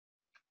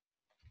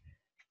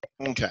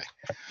Okay.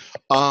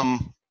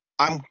 I'm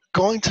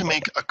going to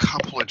make a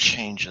couple of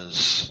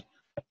changes,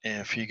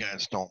 if you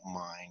guys don't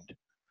mind.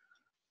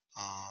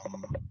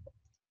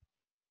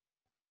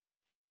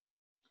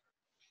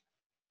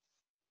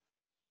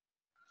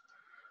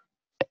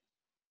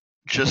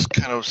 Just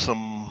kind of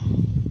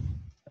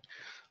some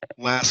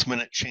last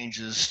minute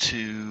changes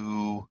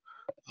to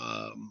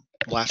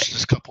last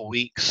just a couple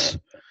weeks.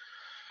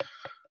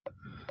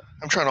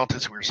 I'm trying all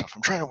this weird stuff.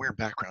 I'm trying a weird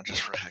background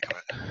just for the heck of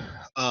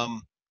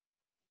it.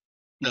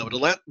 No,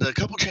 but the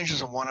couple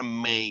changes I want to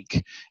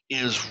make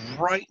is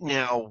right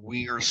now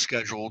we are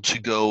scheduled to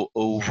go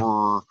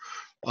over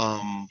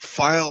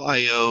file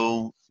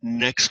I/O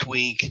next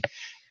week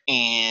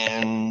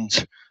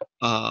and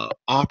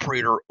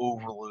operator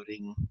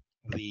overloading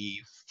the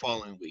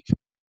following week.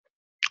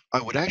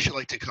 I would actually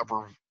like to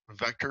cover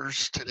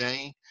vectors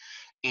today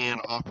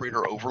and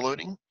operator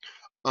overloading.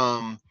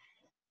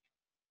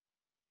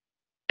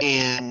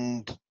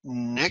 And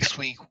next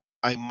week,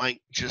 I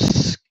might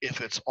just,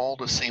 if it's all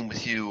the same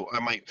with you, I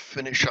might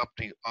finish up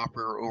the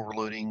operator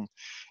overloading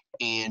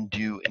and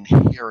do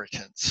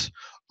inheritance.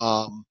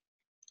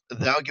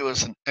 That'll give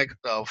us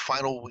a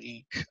final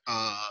week.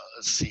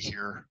 Let's see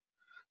here.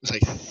 Because I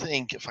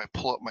think if I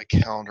pull up my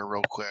calendar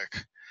real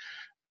quick,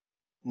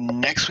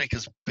 next week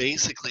is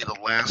basically the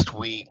last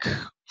week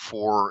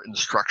for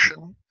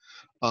instruction.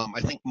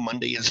 I think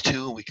Monday is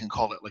too, and we can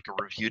call it like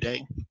a review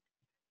day.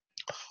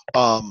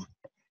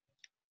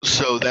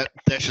 So that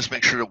just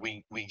make sure that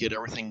we get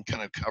everything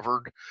kind of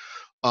covered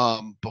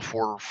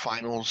before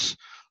finals.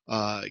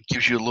 It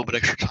gives you a little bit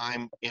extra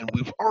time, and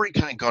we've already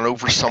kind of gone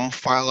over some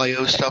file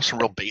I/O stuff, some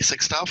real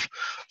basic stuff.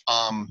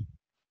 The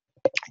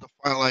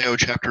file I/O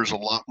chapter is a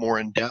lot more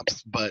in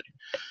depth, but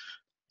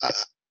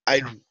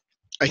I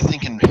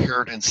think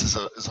inheritance is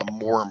a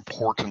more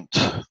important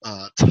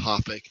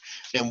topic,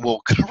 and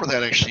we'll cover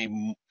that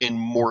actually in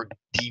more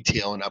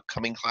detail in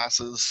upcoming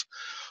classes.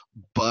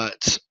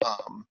 But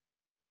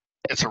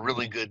it's a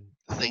really good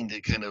thing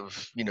to kind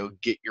of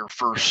get your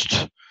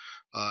first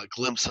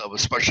glimpse of,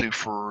 especially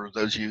for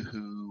those of you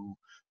who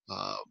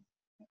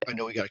I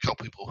know we got a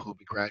couple people who will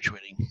be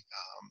graduating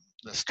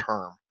this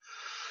term.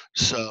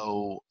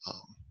 So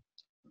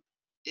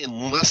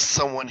unless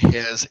someone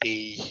has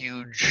a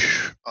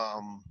huge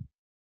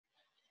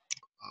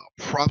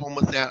problem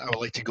with that, I would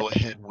like to go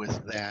ahead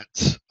with that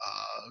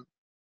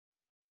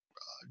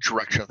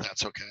direction, if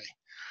that's okay.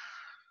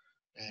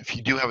 And if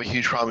you do have a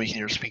huge problem, you can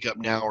either speak up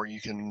now or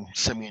you can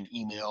send me an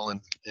email,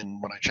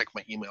 and when I check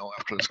my email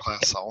after this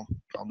class, I'll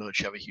know that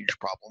you have a huge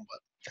problem. But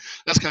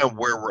that's kind of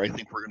where I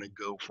think we're going to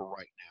go for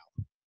right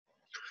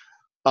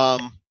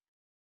now.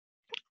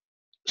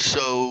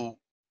 So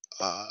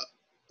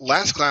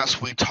last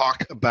class we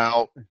talked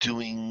about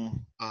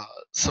doing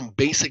some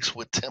basics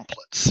with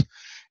templates,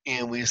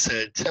 and we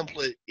said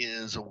template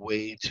is a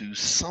way to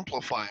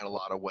simplify in a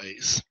lot of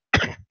ways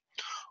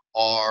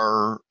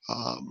our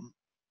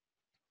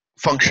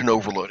function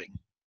overloading.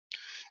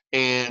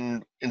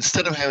 And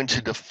instead of having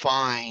to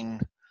define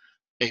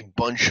a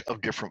bunch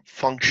of different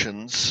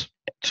functions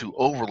to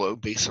overload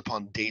based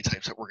upon data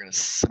types that we're going to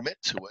submit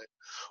to it,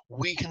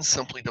 we can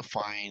simply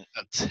define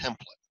a template.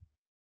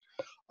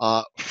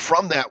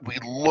 From that, we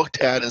looked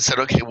at and said,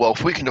 okay, well,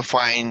 if we can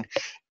define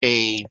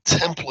a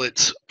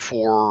template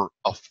for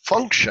a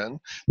function,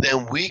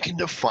 then we can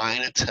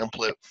define a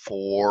template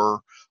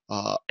for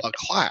a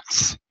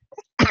class.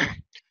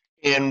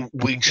 And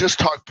we just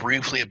talked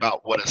briefly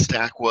about what a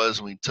stack was,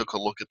 and we took a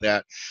look at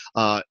that.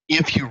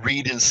 If you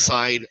read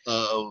inside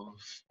of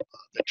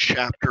the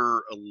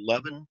chapter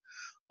 11,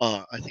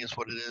 I think is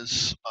what it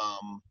is,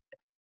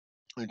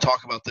 we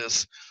talk about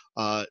this.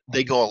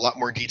 They go a lot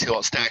more detail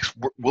on stacks.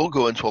 We'll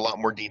go into a lot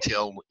more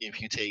detail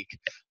if you take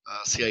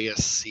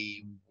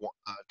CISC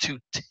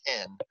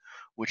 210,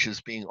 which is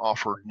being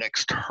offered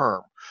next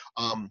term.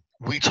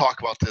 We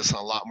talk about this in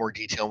a lot more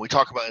detail. We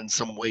talk about it in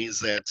some ways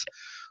that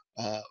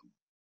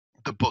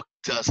the book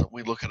doesn't.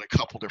 We look at a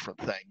couple different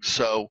things.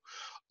 So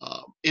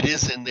it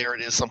is in there.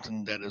 It is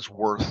something that is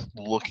worth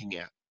looking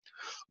at.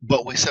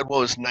 But we said,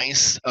 well, it's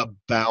nice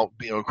about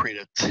being able to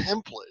create a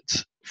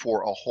template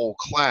for a whole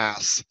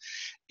class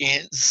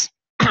is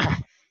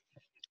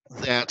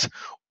that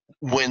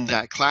when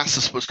that class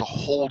is supposed to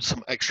hold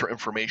some extra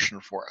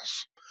information for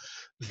us,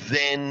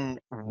 then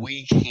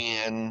we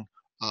can,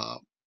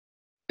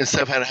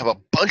 instead of having to have a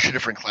bunch of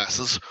different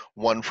classes,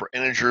 one for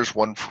integers,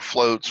 one for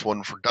floats,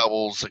 one for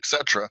doubles,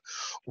 etc.,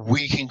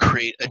 we can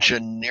create a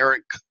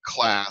generic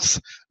class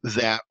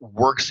that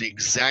works the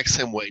exact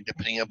same way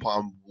depending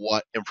upon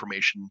what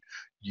information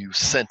you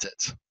sent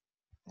it.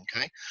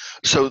 Okay,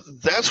 so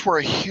that's where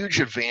a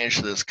huge advantage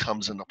of this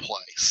comes into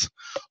place.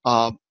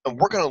 And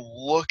we're going to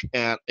look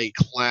at a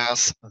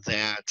class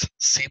that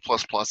C++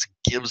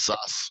 gives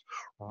us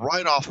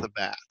right off the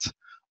bat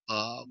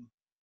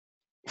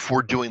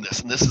for doing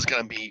this. And this is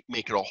going to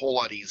make it a whole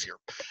lot easier.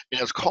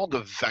 And it's called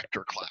the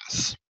vector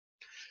class.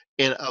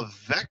 And a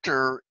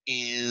vector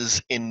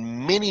is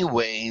in many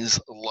ways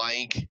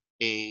like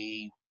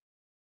an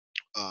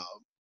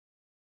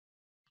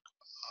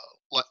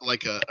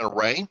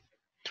array.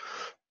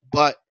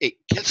 but it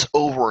gets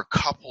over a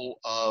couple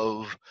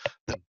of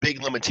the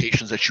big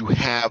limitations that you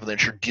have and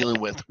that you're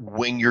dealing with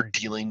when you're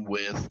dealing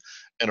with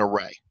an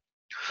array.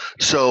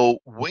 So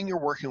when you're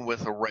working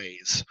with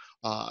arrays,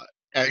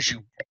 as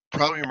you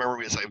probably remember,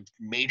 because I've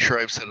made sure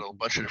I've said it a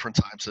bunch of different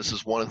times, this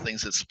is one of the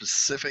things that's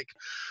specific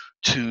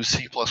to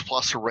C++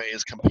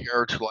 arrays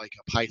compared to like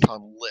a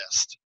Python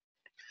list,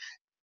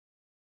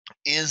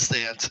 is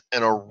that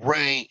an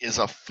array is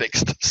a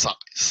fixed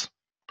size.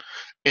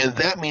 And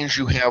that means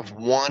you have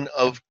one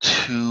of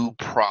two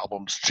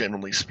problems,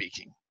 generally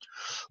speaking.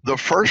 The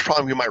first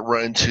problem you might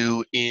run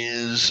into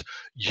is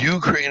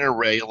you create an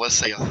array, let's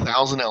say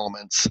 1,000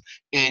 elements,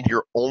 and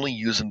you're only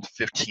using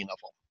 15 of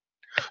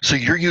them. So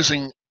you're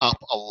using up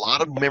a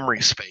lot of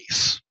memory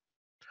space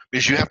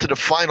because you have to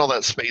define all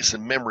that space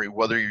in memory,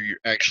 whether you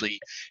actually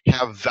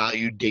have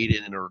value data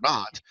in it or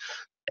not.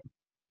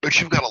 But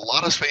you've got a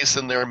lot of space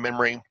in there in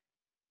memory,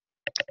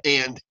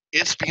 and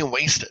it's being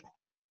wasted.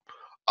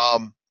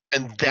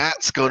 And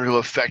that's going to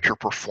affect your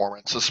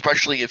performance,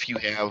 especially if you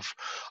have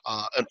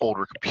an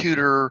older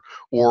computer,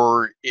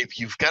 or if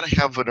you've got to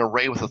have an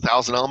array with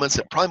 1,000 elements.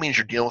 It probably means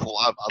you're dealing with a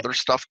lot of other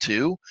stuff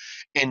too,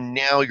 and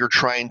now you're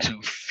trying to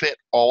fit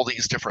all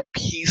these different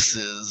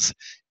pieces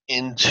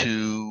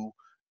into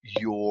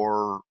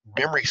your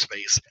memory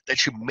space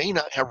that you may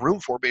not have room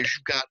for because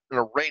you've got an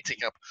array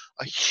taking up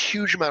a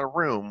huge amount of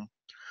room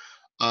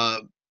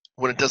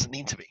when it doesn't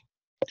need to be.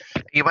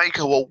 You might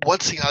go, well,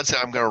 what's the odds that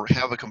I'm going to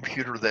have a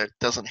computer that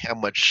doesn't have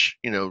much,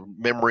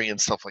 memory and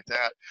stuff like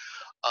that?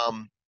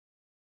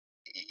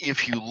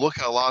 If you look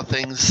at a lot of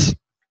things,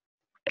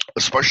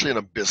 especially in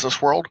a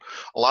business world,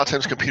 a lot of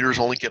times computers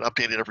only get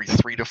updated every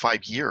 3 to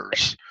 5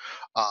 years.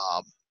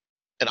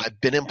 And I've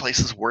been in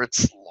places where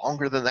it's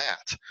longer than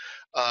that.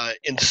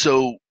 And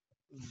so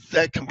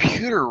that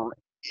computer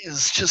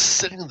is just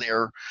sitting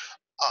there.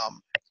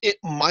 It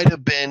might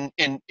have been,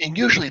 and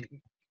usually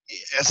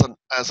as an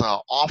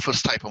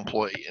office type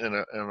employee in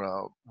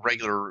a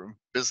regular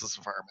business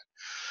environment,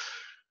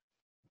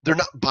 they're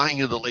not buying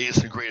you the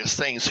latest and greatest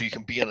things so you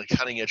can be on the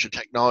cutting edge of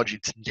technology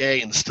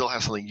today and still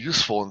have something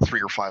useful in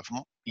 3 or 5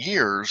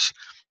 years.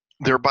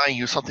 They're buying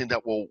you something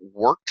that will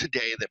work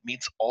today, that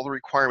meets all the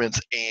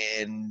requirements,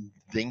 and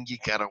then you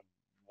gotta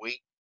wait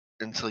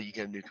until you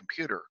get a new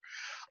computer.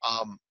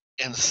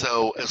 And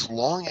so as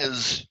long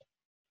as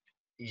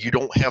you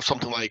don't have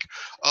something like,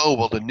 oh,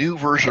 well, the new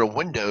version of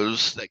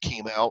Windows that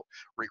came out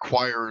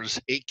requires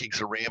 8 gigs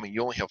of RAM and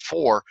you only have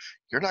 4,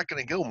 you're not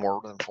going to go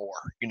more than 4.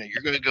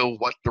 You're going to go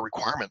what the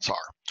requirements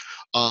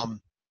are.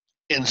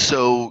 And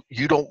so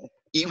you don't,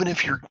 even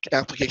if your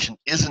application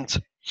isn't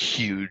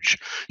huge,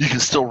 you can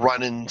still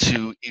run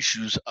into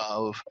issues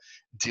of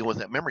dealing with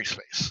that memory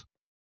space.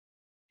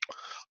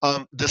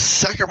 The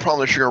second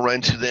problem that you're going to run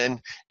into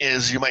then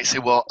is you might say,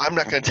 well, I'm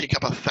not going to take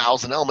up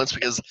 1,000 elements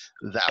because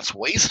that's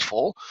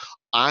wasteful.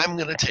 I'm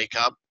going to take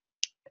up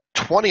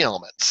 20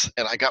 elements,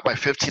 and I got my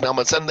 15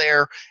 elements in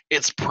there.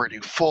 It's pretty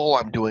full.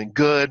 I'm doing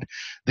good.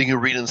 Then you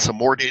read in some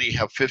more data, you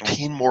have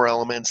 15 more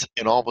elements,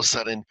 and all of a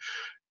sudden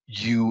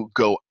you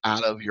go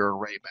out of your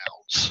array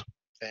bounds.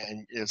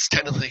 And it's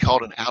technically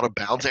called an out of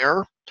bounds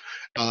error.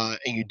 And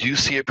you do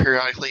see it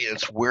periodically.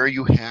 It's where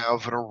you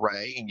have an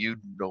array and you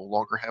no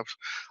longer have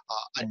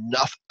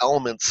enough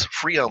elements,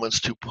 free elements,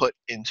 to put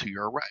into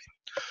your array.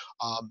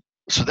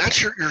 So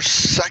that's your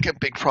second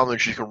big problem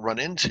that you can run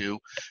into,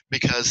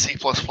 because C++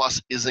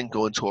 isn't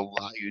going to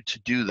allow you to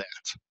do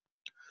that.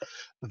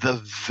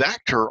 The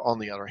vector, on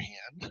the other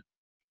hand,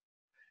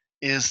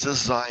 is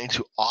designed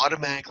to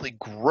automatically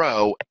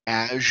grow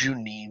as you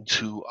need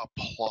to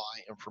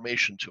apply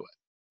information to it.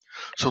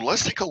 So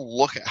let's take a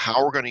look at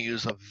how we're going to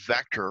use a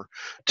vector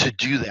to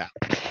do that.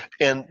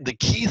 And the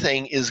key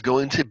thing is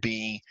going to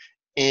be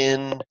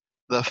in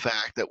the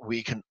fact that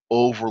we can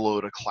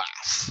overload a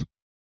class.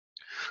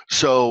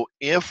 So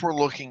if we're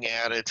looking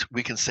at it,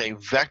 we can say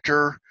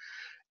vector,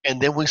 and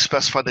then we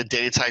specify the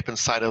data type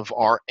inside of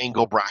our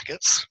angle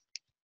brackets,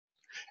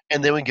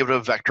 and then we give it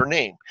a vector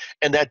name.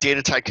 And that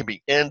data type can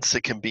be ints,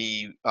 it can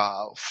be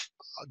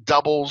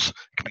doubles,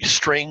 it can be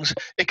strings,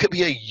 it could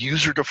be a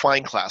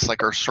user-defined class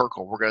like our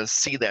circle. We're going to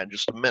see that in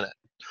just a minute.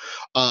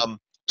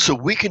 So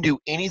we can do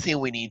anything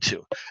we need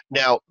to.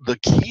 Now, the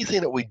key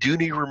thing that we do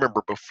need to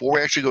remember before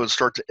we actually go and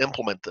start to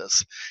implement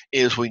this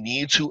is we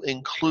need to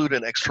include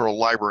an external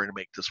library to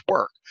make this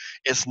work.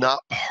 It's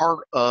not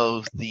part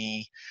of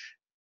the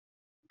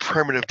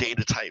primitive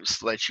data types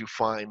that you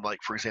find, like,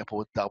 for example,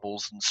 with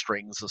doubles and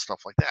strings and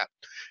stuff like that.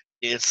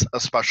 It's a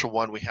special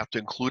one. We have to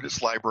include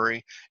its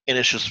library, and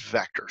it's just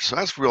vectors. So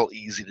that's real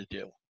easy to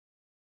do.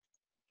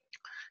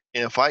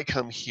 And if I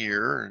come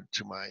here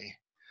to my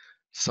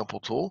simple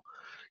tool,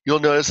 you'll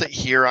notice that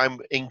here I'm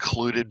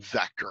included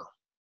vector.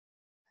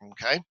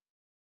 Okay.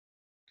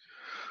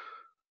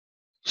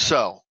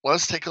 So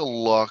let's take a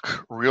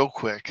look real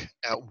quick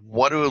at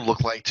what it would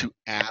look like to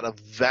add a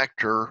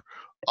vector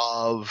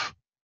of,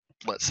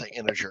 let's say,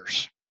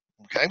 integers.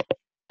 Okay.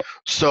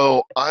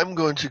 So I'm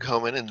going to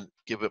come in and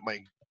give it my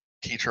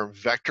key term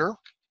vector.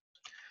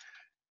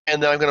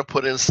 and then I'm going to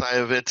put inside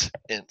of it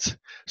int.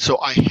 So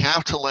I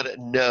have to let it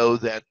know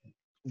that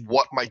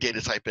what my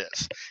data type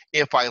is.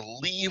 If I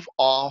leave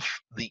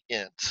off the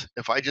int,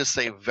 if I just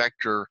say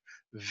vector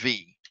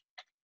v,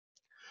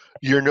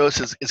 you'll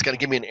notice it's going to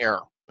give me an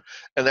error.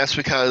 And that's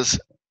because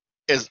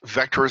as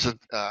vector is a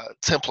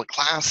template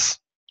class,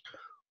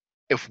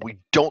 if we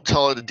don't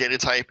tell it a data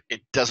type,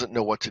 it doesn't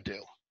know what to do.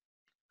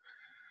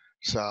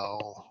 So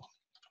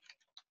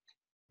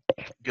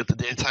get the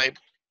data type,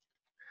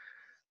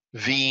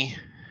 v,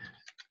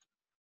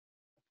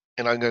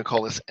 and I'm going to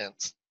call this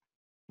int.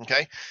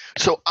 Okay,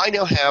 so I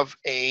now have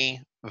a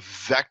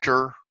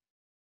vector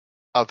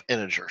of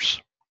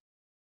integers.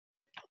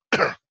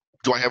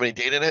 Do I have any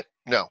data in it?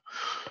 No.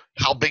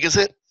 How big is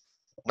it?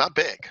 Not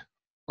big.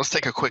 Let's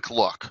take a quick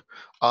look.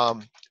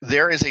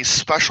 There is a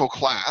special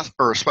class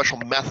or a special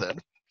method.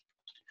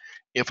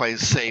 If I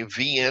say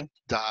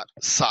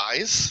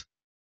vint.size,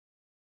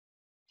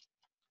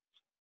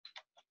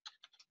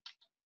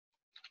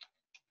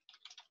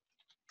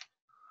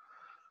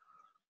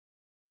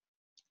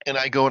 and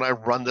I go and I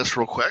run this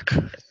real quick.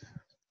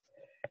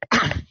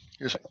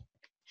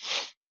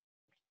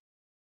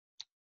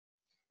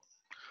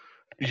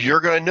 You're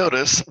going to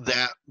notice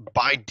that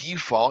by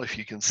default, if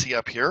you can see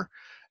up here,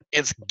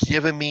 it's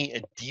given me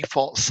a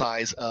default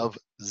size of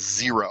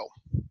 0.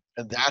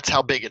 And that's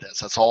how big it is.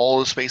 That's all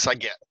the space I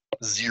get,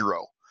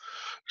 0.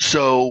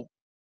 So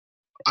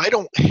I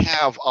don't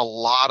have a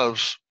lot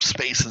of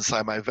space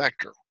inside my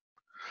vector.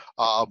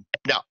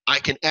 Now, I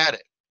can add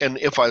it. And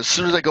if as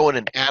soon as I go in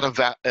and add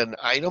an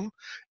item,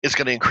 it's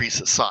going to increase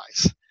its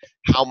size.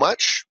 How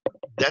much?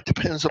 That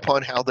depends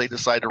upon how they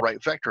decide to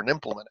write vector and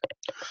implement it.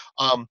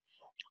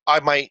 I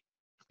might,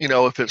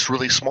 if it's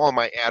really small, I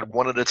might add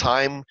 1 at a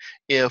time.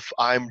 If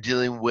I'm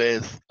dealing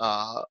with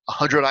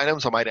 100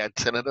 items, I might add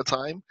 10 at a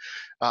time.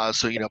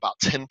 So, about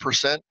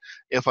 10%.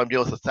 If I'm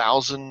dealing with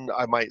 1,000,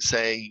 I might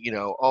say,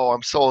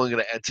 I'm still only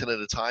going to add 10 at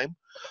a time.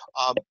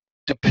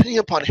 Depending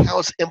upon how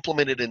it's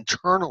implemented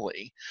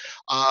internally,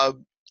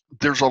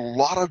 there's a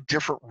lot of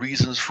different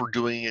reasons for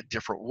doing it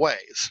different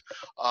ways.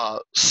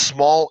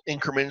 Small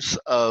increments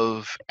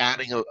of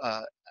adding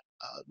a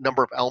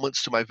number of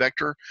elements to my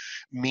vector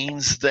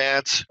means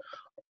that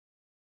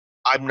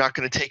I'm not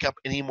going to take up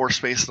any more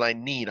space than I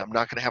need. I'm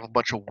not going to have a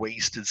bunch of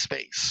wasted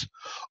space.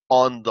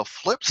 On the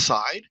flip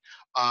side,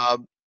 I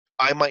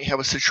might have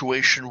a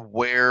situation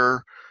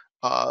where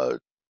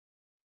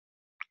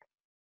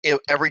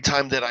every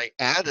time that I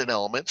add an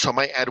element, so I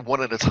might add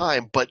 1 at a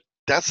time, but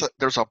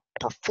there's a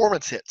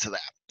performance hit to that.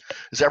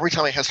 Is every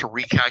time it has to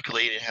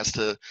recalculate, it has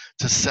to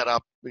set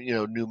up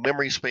new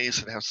memory space,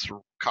 it has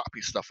to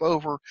copy stuff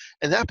over,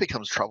 and that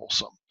becomes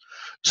troublesome.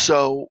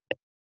 So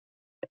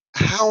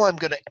how I'm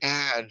going to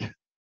add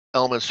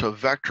elements to a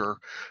vector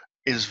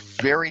is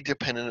very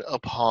dependent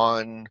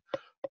upon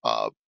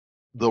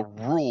the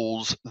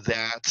rules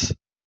that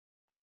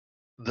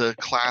the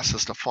class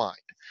is defined.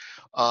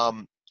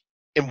 And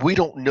we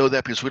don't know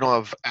that because we don't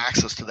have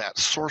access to that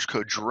source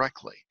code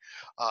directly.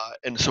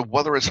 And so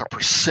whether it's a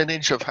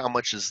percentage of how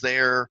much is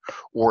there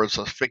or it's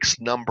a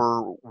fixed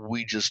number,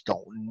 we just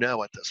don't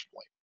know at this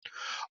point.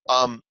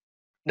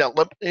 Now,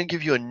 let me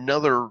give you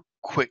another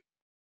quick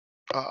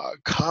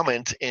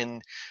comment,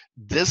 and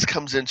this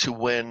comes into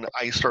when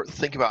I start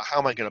thinking about how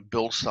am I going to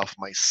build stuff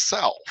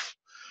myself.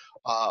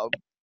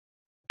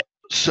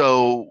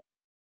 So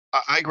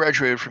I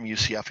graduated from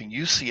UCF, and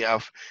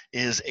UCF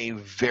is a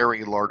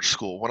very large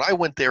school. When I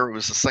went there, it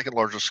was the second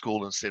largest school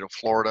in the state of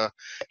Florida,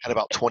 had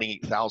about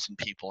 28,000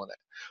 people in it.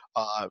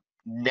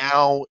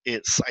 Now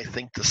it's, I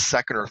think, the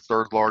second or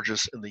third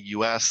largest in the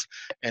US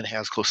and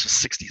has close to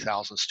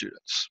 60,000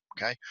 students,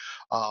 okay?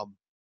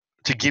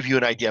 To give you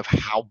an idea of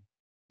how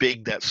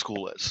big that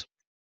school is.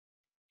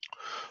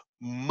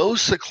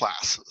 Most of the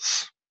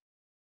classes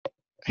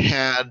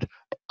had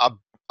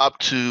up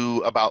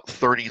to about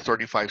 30,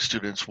 35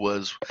 students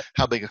was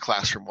how big a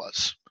classroom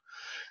was.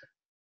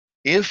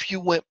 If you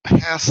went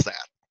past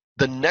that,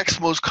 the next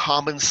most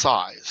common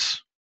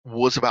size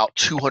was about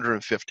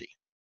 250.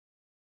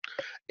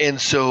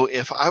 And so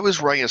if I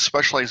was writing a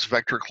specialized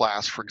vector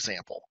class, for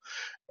example,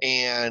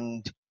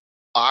 and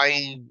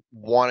I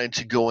wanted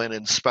to go in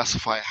and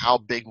specify how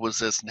big was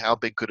this and how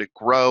big could it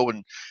grow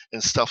and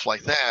stuff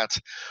like that,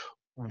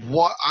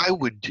 what I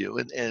would do,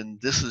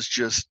 and this is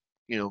just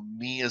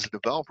me as a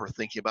developer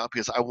thinking about,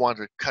 because I want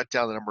to cut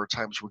down the number of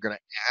times we're going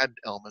to add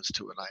elements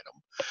to an item,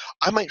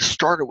 I might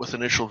start it with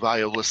initial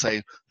value of, let's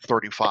say,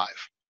 35.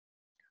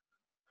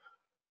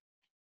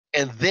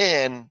 And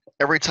then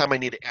every time I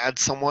need to add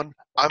someone,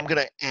 I'm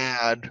going to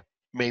add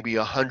maybe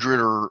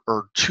 100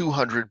 or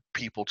 200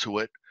 people to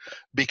it,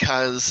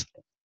 because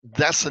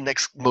that's the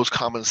next most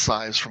common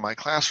size for my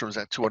classrooms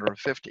at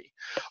 250.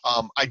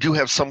 I do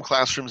have some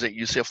classrooms at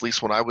UCF, at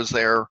least when I was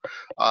there,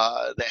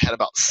 that had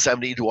about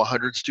 70 to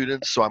 100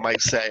 students. So I might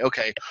say,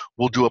 okay,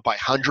 we'll do it by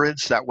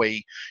hundreds. That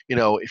way,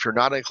 if you're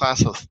not in a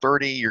class of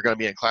 30, you're going to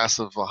be in a class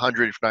of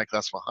 100. If you're not in a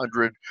class of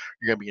 100,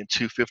 you're going to be in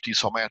 250.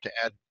 So I might have to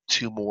add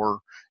 2 more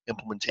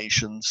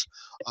implementations.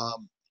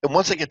 And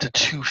once I get to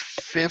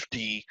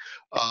 250,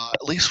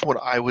 at least when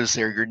I was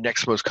there, your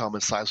next most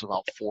common size was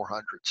about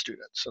 400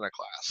 students in a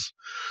class.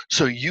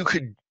 So you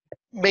could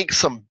make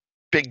some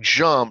big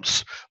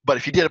jumps, but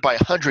if you did it by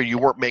 100, you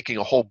weren't making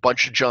a whole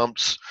bunch of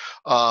jumps.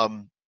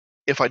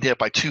 If I did it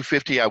by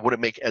 250, I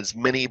wouldn't make as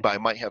many, but I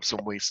might have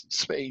some wasted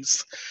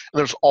space. And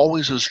there's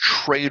always those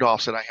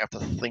trade-offs that I have to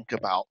think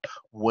about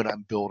when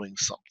I'm building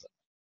something.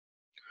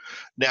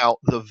 Now,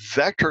 the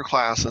vector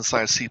class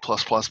inside C++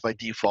 by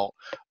default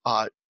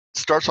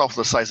starts off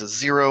with a size of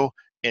 0,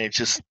 and it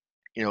just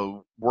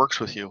works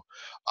with you.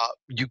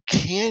 You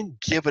can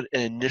give it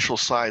an initial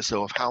size,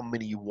 though, of how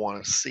many you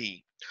want to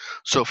see.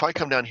 So if I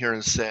come down here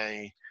and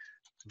say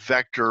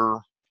vector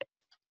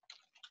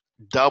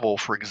double,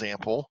 for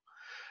example,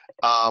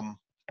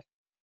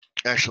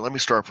 actually, let me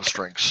start with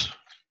strings.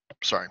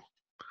 Sorry.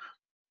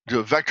 Do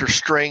a vector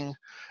string,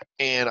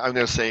 and I'm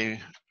going to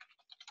say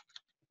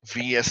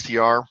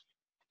VSTR,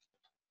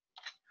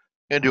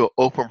 and do an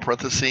open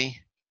parenthesis, and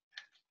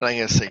I'm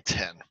going to say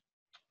 10.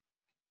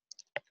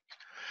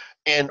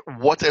 And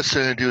what that's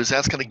going to do is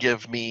that's going to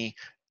give me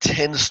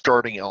 10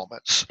 starting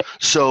elements.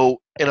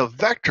 So in a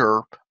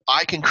vector,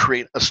 I can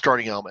create a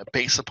starting element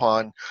based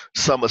upon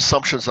some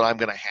assumptions that I'm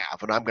going to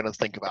have, and I'm going to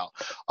think about.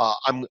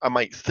 I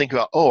might think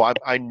about,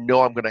 I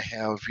know I'm going to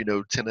have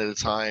 10 at a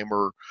time,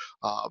 or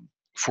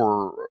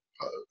for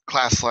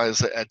class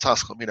size at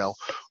Tusculum,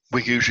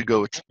 we usually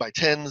go by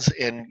tens,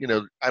 and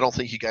I don't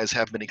think you guys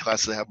have many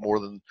classes that have more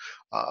than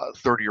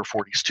 30 or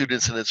 40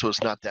 students in it, so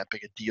it's not that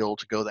big a deal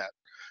to go that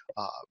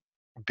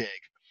big.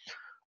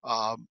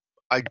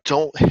 I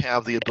don't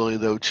have the ability,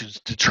 though,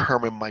 to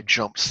determine my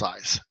jump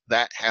size.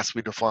 That has to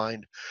be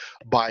defined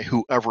by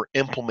whoever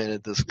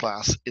implemented this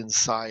class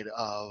inside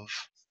of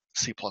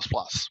C++.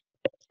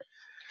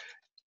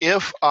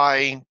 If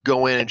I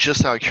go in and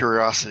just out of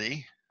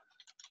curiosity,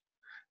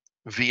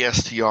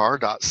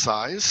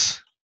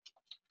 vstr.size,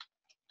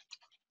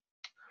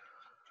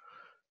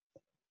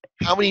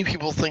 how many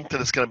people think that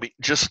it's going to be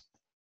just,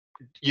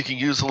 you can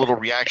use a little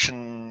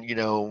reaction,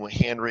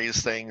 hand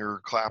raise thing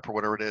or clap or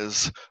whatever it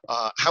is.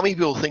 How many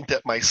people think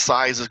that my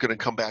size is going to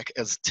come back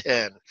as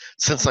 10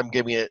 since I'm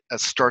giving it a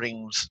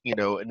starting,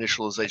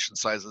 initialization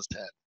size as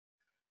 10?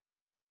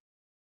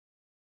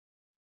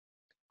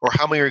 Or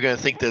how many are going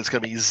to think that it's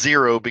going to be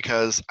 0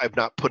 because I've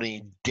not put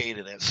any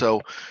data in it?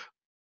 So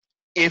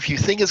if you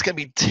think it's going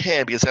to be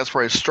 10, because that's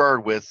where I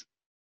started with,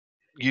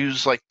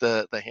 use like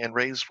the hand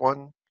raised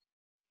one.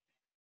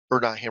 Or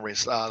not hand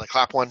raise, the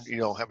clap one. You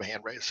don't have a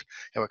hand raise,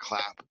 you have a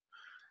clap.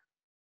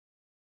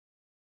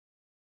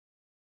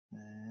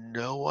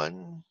 No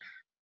one?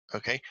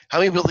 Okay. How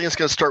many people think it's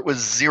going to start with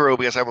 0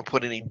 because I haven't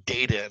put any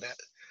data in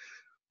it?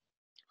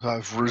 So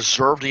I've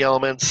reserved the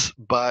elements,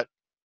 but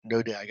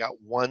no data. I got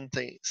one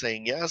thing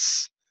saying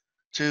yes,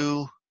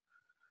 2,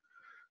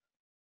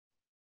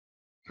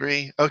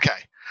 3. Okay.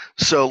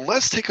 So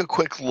let's take a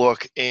quick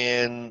look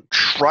and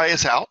try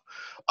this out.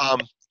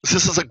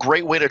 This is a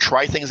great way to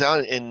try things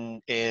out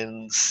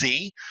in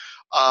C.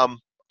 I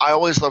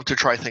always love to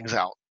try things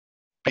out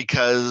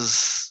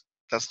because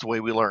that's the way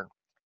we learn.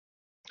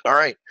 All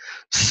right.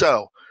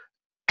 So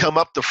come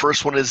up, the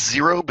first one is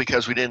 0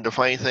 because we didn't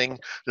define anything.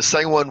 The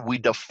second one, we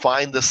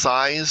defined the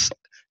size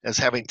as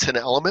having 10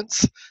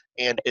 elements,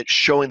 and it's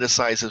showing the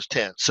size as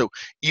 10. So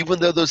even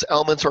though those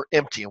elements are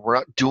empty and we're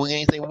not doing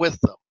anything with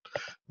them,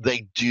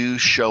 they do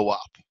show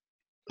up.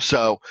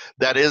 So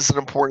that is an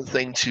important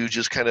thing to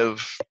just kind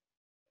of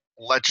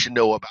let you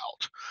know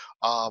about.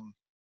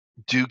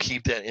 Do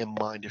keep that in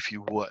mind if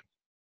you would.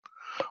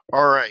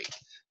 All right.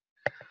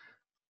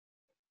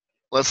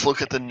 Let's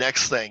look at the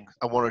next thing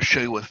I want to show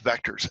you with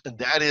vectors, and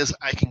that is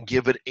I can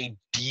give it a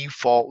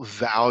default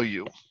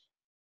value.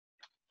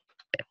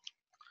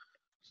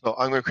 So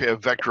I'm going to create a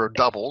vector of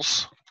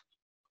doubles.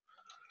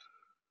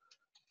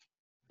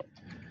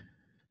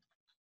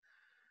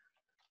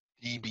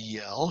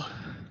 DBL.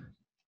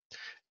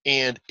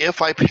 And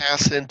if I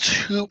pass in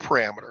 2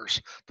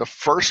 parameters, the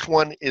first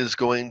one is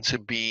going to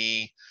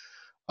be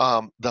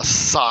the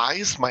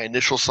size, my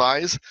initial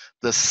size.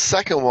 The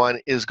second one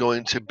is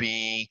going to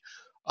be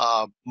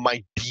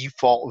my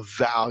default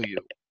value.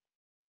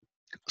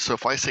 So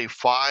if I say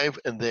 5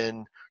 and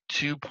then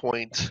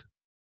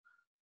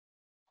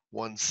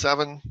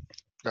 2.17,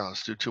 no,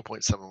 let's do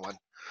 2.71.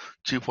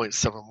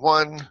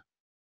 2.71.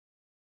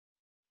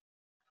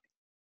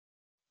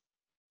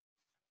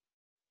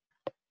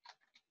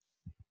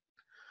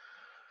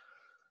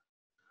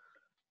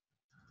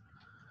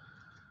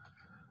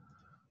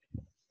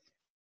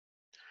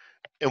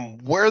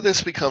 And where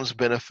this becomes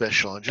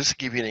beneficial, and just to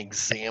give you an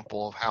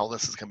example of how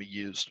this is going to be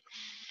used,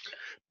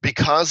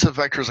 because the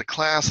vector is a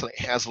class and it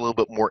has a little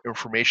bit more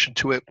information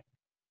to it.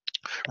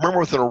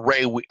 Remember, with an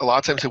array, a lot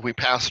of times if we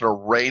pass an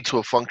array to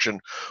a function,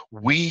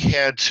 we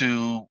had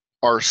to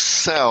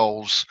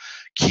ourselves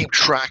keep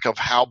track of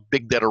how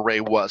big that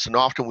array was. And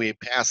often we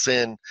pass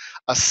in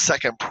a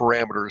second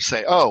parameter to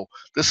say, oh,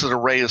 this is an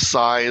array of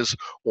size,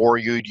 or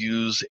you'd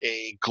use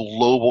a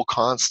global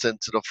constant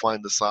to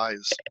define the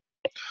size.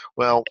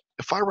 Well,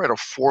 if I write a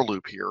for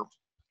loop here,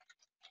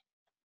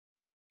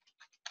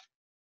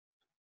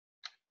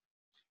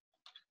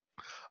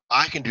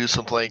 I can do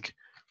something like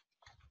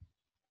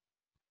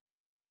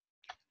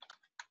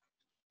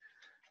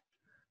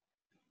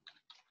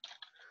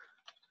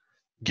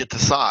get the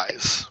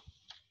size.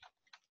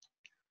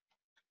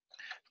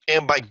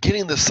 And by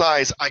getting the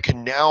size, I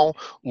can now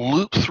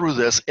loop through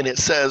this, and it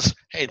says,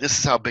 hey, this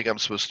is how big I'm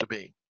supposed to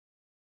be.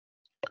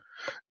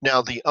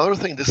 Now, the other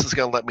thing this is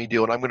going to let me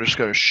do, and I'm just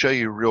going to show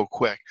you real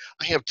quick,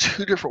 I have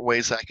two different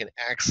ways I can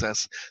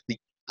access the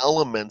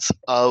elements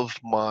of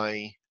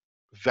my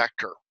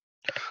vector.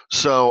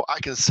 So I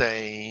can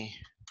say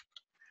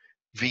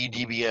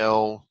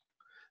VDBL,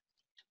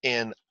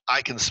 and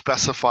I can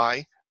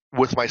specify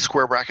with my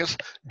square brackets,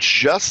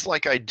 just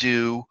like I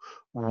do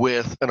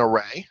with an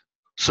array.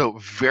 So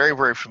very,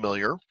 very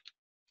familiar.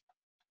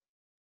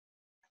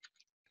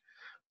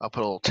 I'll put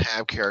a little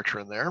tab character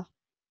in there.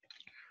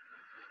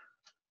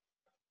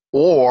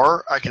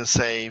 Or I can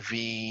say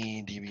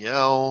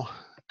VDBL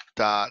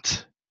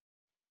dot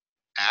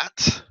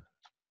at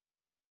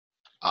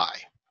I.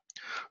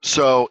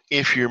 So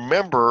if you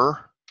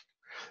remember,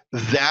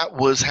 that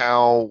was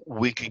how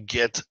we could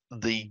get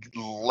the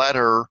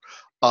letter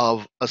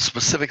of a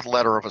specific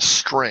letter of a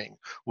string,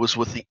 was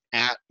with the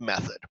at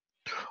method.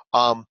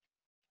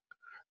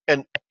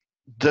 And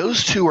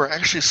those two are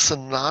actually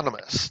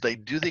synonymous. They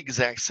do the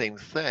exact same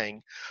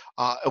thing.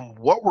 And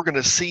what we're going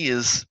to see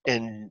is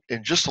in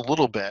just a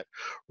little bit,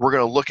 we're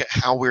going to look at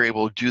how we're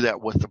able to do that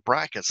with the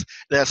brackets.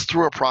 And that's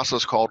through a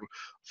process called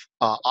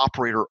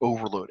operator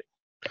overloading.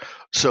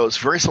 So it's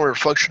very similar to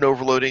function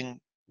overloading.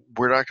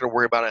 We're not going to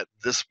worry about it at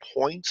this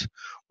point.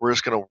 We're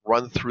just going to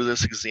run through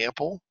this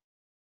example.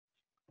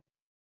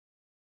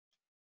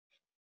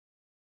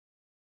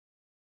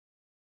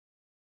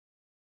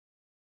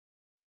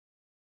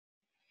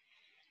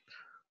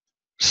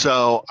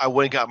 So I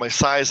went and got my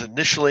size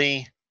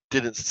initially,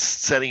 didn't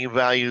set any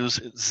values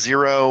at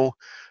 0.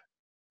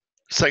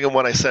 Second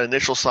one, I set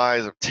initial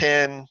size of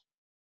 10,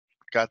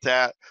 got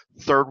that.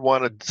 Third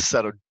one, a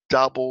set of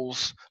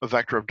doubles, a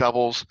vector of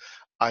doubles.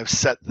 I've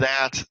set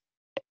that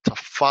to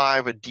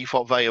 5, a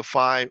default value of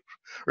 5, or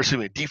excuse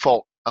me,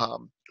 default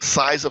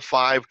size of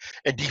 5,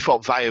 and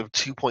default value of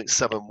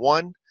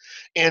 2.71.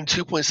 And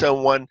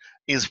 2.71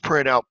 is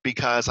printed out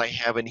because I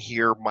have in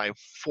here my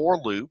for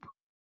loop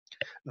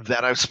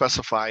that I've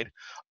specified.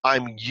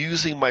 I'm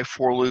using my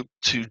for loop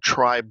to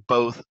try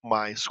both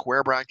my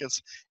square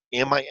brackets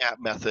and my at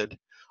method.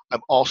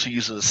 I'm also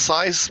using the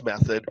size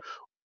method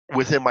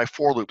within my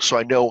for loop, so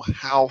I know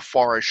how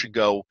far I should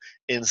go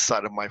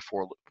inside of my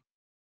for loop.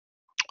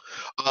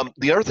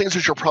 The other things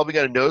that you're probably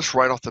going to notice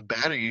right off the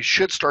bat, or you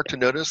should start to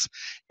notice,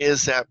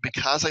 is that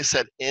because I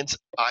said int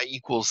I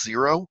equals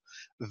 0,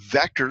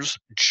 vectors,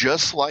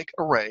 just like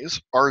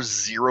arrays, are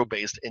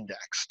zero-based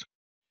indexed.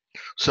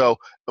 So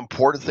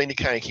important thing to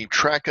kind of keep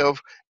track of,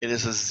 it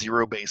is a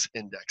zero-based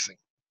indexing.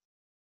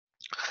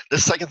 The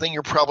second thing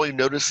you're probably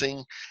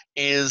noticing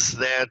is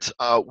that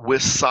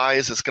with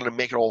size, it's going to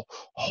make it a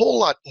whole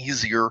lot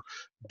easier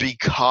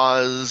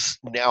because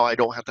now I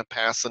don't have to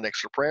pass in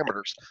extra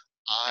parameters.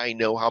 I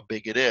know how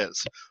big it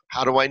is.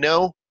 How do I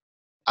know?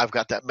 I've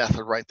got that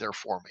method right there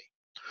for me.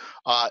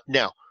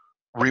 Now,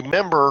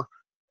 remember,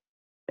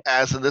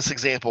 as in this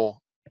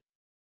example,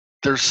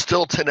 there's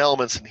still 10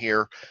 elements in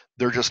here.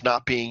 They're just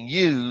not being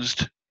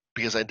used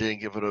because I didn't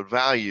give it a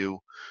value.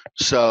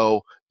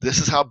 So this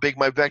is how big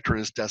my vector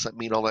is, doesn't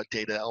mean all that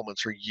data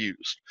elements are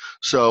used.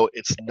 So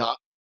it's not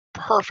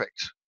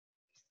perfect.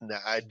 Now,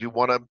 I do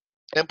want to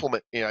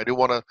implement, I do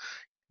want to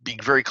be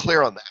very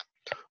clear on that,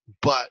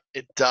 but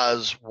it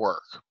does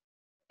work.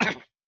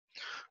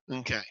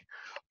 Okay.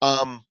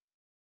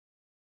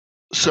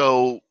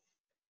 So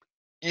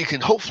you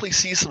can hopefully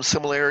see some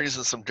similarities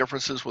and some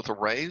differences with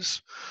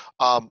arrays.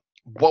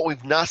 What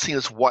we've not seen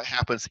is what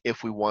happens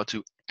if we want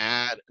to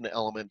add an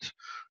element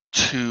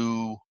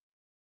to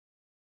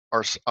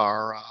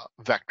our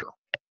vector.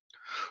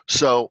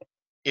 So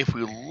if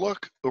we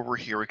look over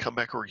here, we come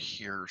back over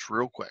here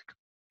real quick.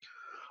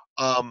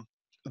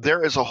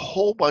 There is a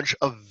whole bunch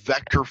of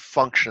vector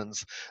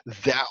functions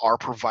that are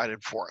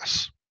provided for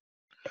us.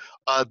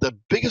 The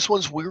biggest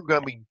ones we're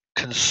going to be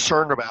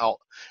concerned about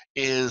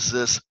is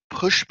this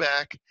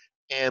pushback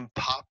and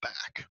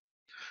popback.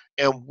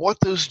 And what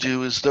those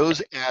do is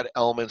those add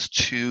elements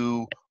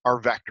to our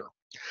vector.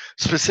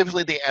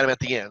 Specifically, they add them at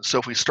the end. So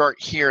if we start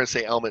here and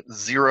say element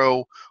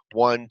 0,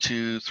 1,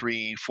 2,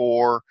 3,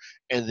 4,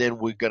 and then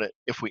we're gonna,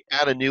 if we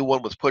add a new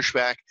one with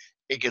pushback,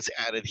 it gets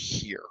added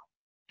here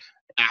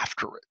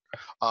after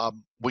it.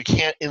 We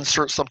can't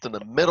insert something in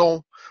the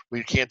middle.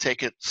 We can't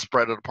take it,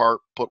 spread it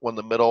apart, put one in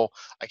the middle.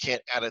 I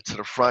can't add it to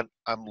the front.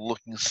 I'm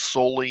looking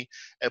solely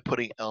at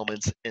putting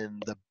elements in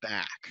the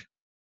back.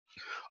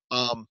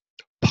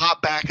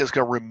 Pop back is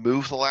going to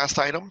remove the last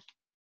item.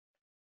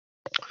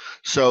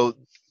 So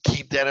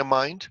keep that in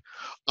mind.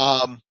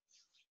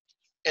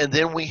 And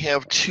then we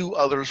have two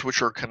others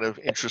which are kind of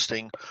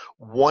interesting.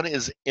 One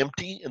is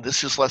empty, and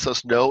this just lets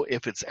us know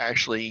if it's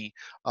actually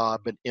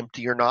been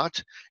empty or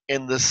not.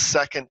 And the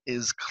second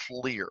is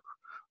clear,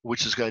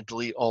 which is going to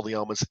delete all the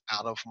elements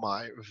out of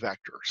my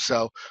vector.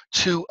 So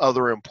two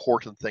other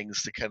important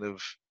things to kind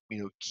of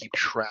keep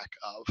track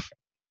of.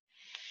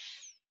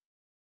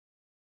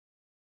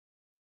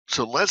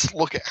 So let's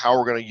look at how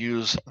we're going to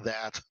use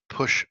that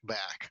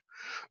pushback.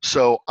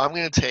 So I'm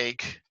going to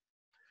take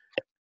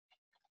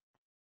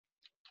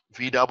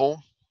V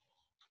double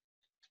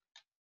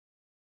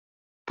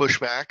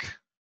pushback,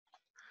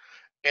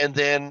 and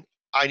then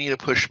I need to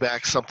push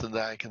back something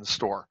that I can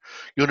store.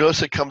 You'll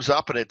notice it comes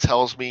up and it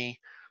tells me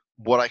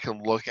what I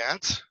can look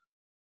at.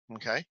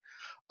 Okay,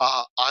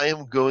 I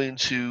am going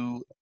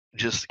to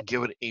just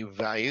give it a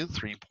value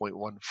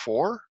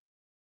 3.14.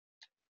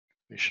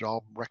 We should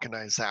all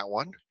recognize that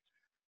one.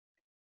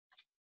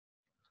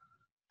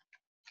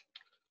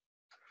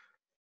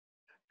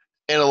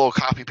 And a little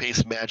copy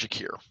paste magic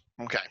here.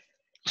 Okay,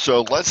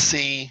 so let's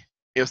see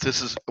if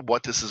this is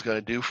what this is going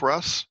to do for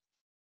us.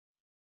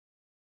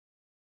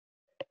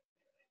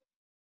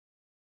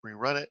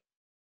 Rerun it.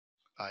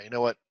 You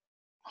know what?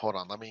 Hold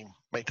on. Let me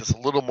make this a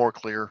little more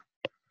clear.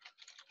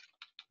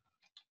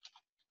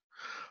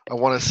 I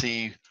want to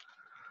see,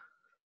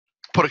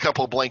 put a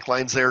couple of blank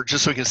lines there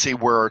just so we can see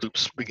where our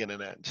loops begin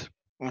and end.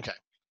 Okay.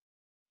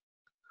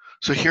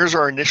 So here's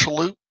our initial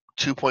loop,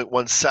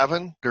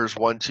 2.17. There's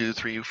 1, 2,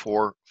 3,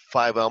 4,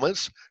 5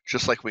 elements,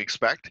 just like we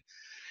expect.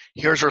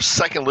 Here's our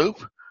second loop,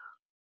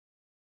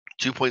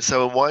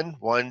 2.71,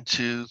 1,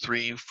 2,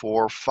 3,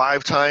 4,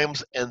 5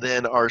 times, and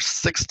then our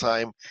sixth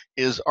time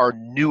is our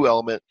new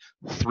element,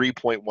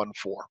 3.14.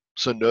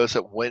 So notice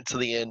it went to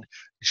the end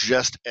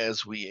just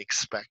as we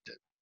expected.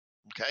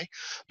 Okay,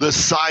 the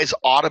size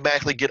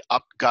automatically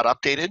got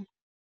updated.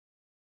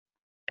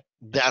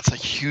 That's a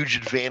huge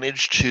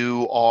advantage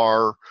to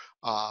our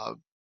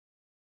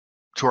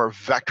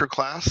vector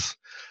class.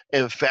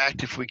 In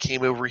fact, if we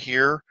came over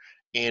here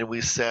and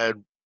we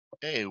said,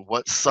 hey,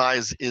 what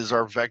size is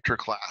our vector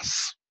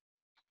class?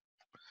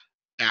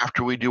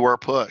 After we do our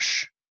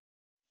push,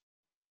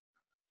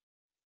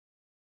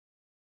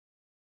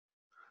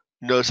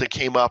 notice it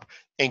came up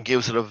and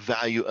gives it a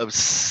value of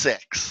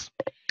 6.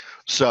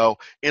 So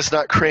it's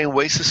not creating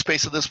wasted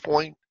space at this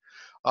point,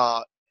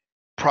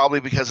 probably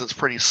because it's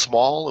pretty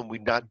small and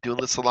we're not doing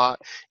this a lot.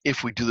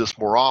 If we do this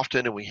more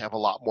often and we have a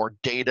lot more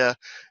data,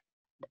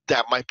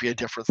 that might be a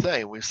different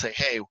thing. We say,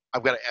 hey,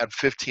 I've got to add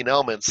 15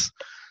 elements.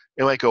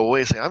 It might go,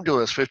 wait a second, I'm doing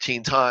this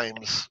 15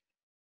 times.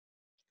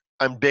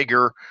 I'm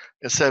bigger.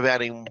 Instead of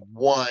adding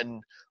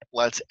 1,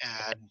 let's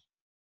add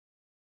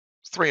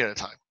 3 at a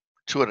time,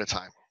 2 at a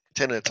time,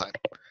 10 at a time.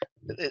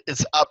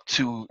 It's up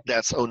to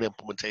that's own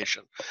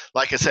implementation.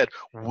 Like I said,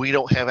 we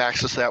don't have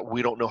access to that.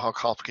 We don't know how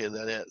complicated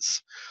that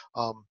is.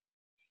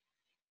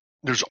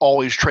 There's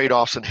always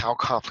trade-offs in how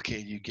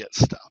complicated you get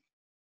stuff.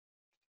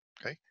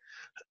 Okay.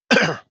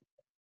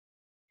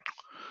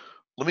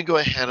 Let me go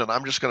ahead and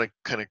I'm just going to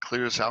kind of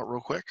clear this out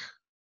real quick.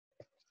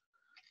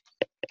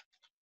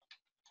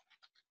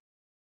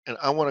 And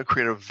I want to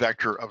create a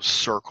vector of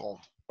circle.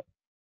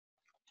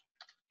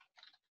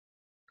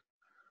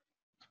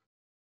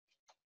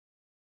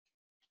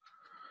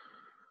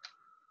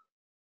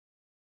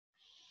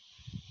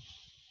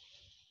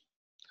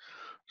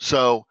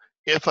 So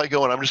if I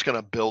go and I'm just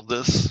going to build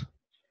this,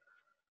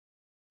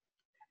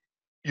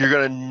 you're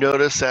going to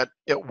notice that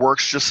it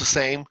works just the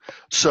same.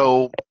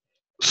 So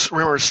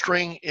remember,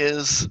 string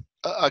is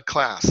a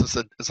class.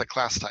 It's a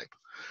class type.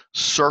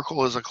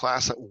 Circle is a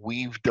class that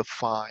we've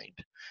defined.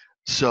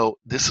 So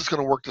this is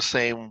going to work the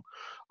same,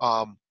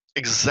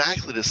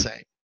 exactly the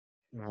same,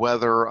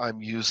 whether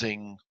I'm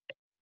using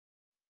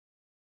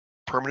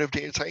primitive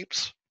data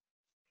types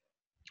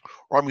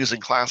or I'm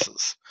using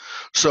classes.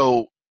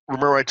 So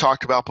remember I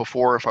talked about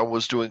before, if I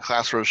was doing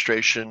class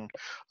registration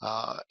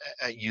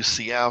at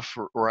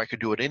UCF or I could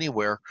do it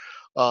anywhere,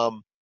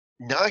 now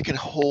I can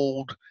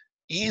hold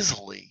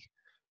easily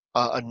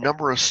a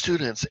number of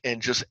students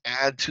and just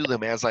add to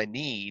them as I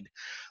need.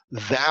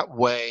 That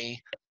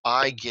way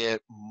I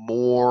get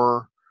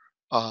more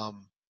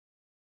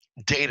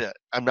data.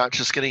 I'm not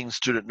just getting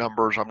student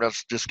numbers. I'm not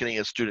just getting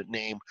a student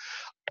name.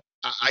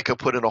 I could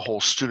put in a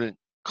whole student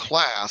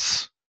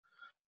class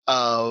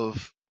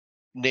of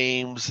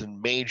names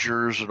and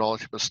majors and all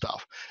that type of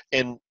stuff.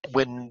 And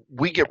when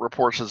we get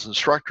reports as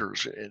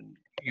instructors, and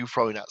you've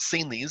probably not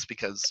seen these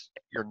because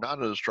you're not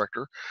an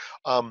instructor,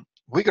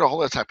 we get all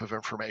that type of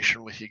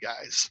information with you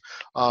guys.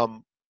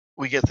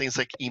 We get things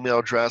like email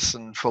address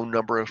and phone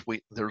number if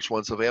there's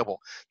ones available.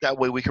 That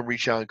way we can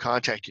reach out and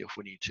contact you if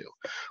we need to.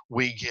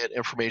 We get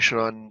information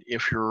on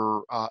if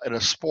you're in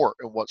a sport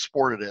and what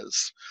sport it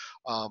is.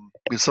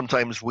 Because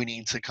sometimes we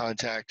need to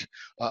contact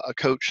a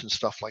coach and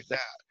stuff like that.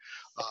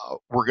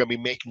 We're going to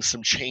be making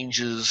some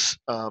changes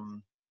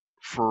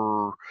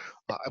for,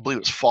 I believe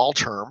it's fall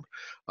term,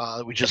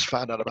 that we just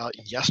found out about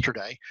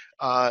yesterday.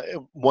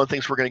 One of the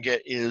things we're going to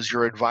get is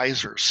your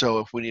advisor. So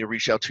if we need to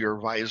reach out to your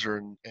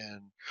advisor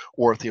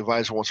or if the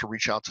advisor wants to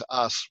reach out to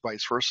us,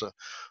 vice versa,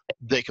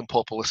 they can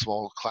pull up a list of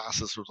all the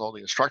classes with all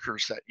the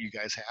instructors that you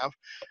guys have,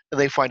 and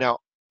they find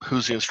out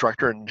who's the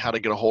instructor and how to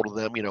get a hold of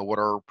them, what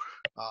our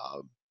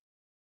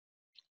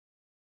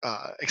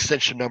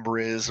extension number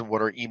is and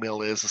what our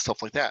email is and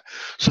stuff like that.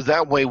 So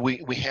that way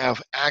we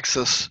have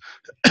access,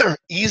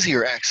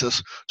 easier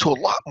access to a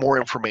lot more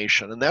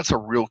information. And that's a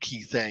real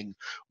key thing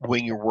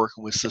when you're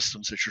working with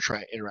systems that you're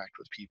trying to interact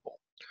with people.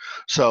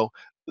 So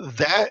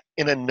that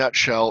in a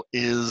nutshell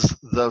is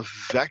the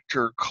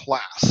vector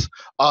class.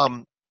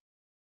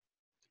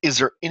 Is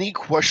there any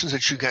questions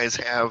that you guys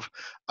have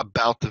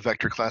about the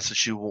vector class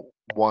that you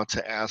want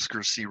to ask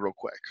or see real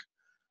quick?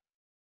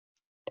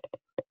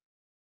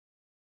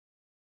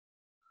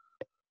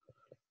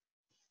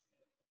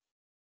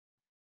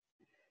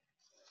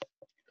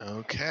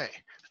 Okay.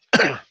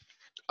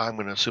 I'm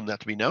going to assume that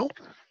to be no.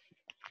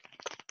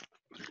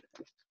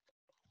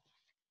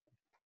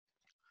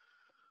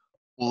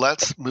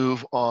 Let's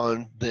move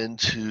on then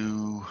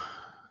to,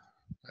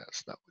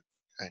 that's not what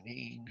I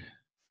need.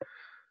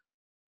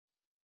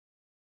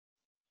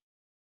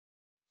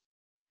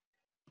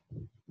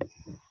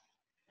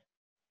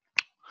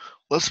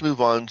 Let's move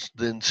on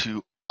then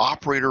to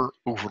operator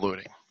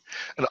overloading.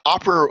 And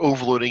operator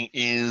overloading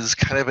is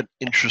kind of an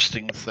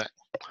interesting thing.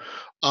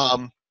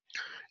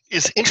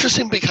 It's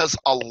interesting because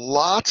a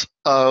lot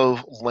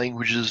of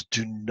languages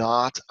do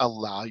not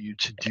allow you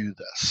to do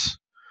this.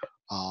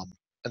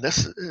 And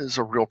this is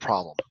a real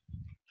problem,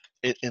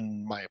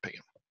 in my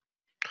opinion.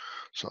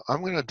 So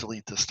I'm going to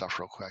delete this stuff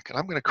real quick, and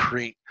I'm going to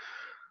create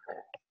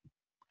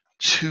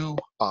two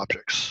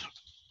objects.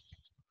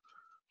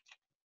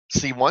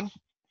 C1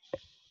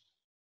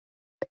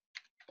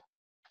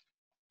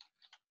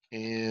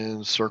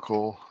 and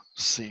circle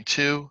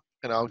C2,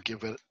 and I'll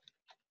give it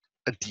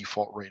a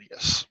default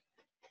radius.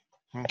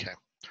 Okay.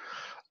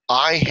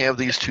 I have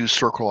these two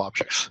circle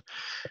objects.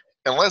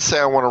 And let's say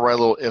I want to write a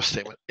little if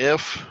statement.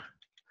 If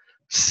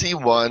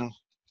C1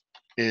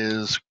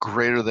 is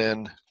greater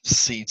than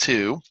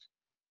C2,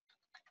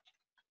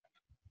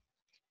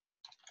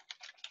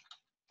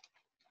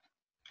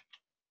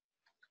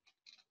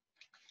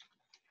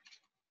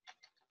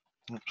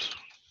 oops.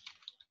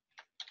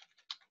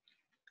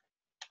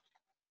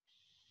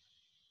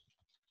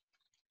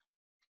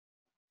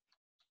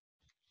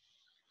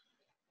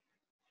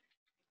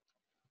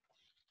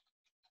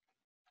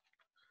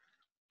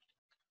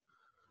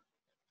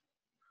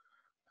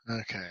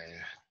 Okay.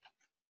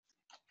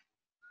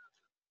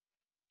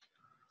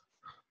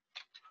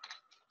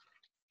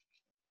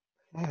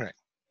 All right.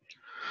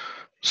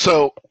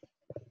 So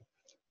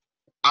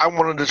I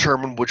want to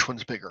determine which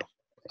one's bigger.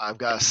 I've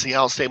got a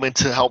cout statement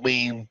to help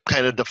me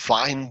kind of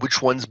define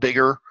which one's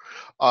bigger.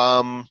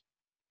 But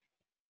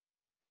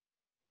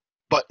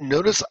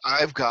notice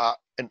I've got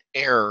an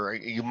error.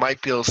 You might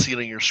be able to see it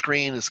on your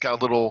screen. It's got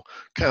a little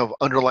kind of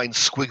underlined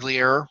squiggly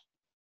error.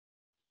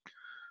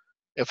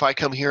 If I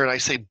come here and I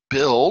say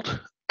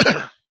build,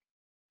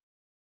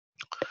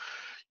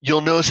 you'll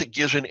notice it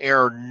gives an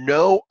error.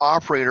 No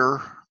operator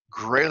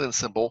greater than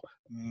symbol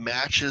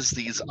matches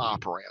these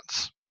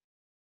operands.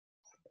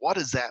 What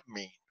does that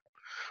mean?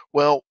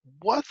 Well,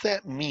 what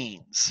that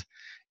means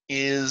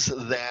is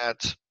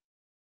that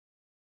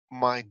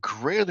my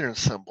greater than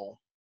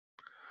symbol,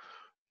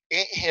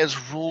 it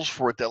has rules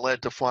for it that let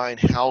it define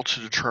how to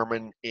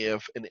determine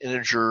if an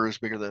integer is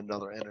bigger than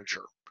another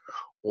integer,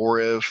 or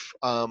if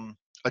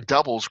a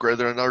double is greater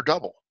than another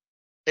double.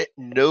 It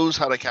knows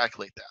how to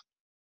calculate that.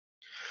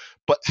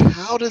 But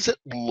how does it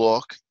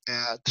look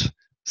at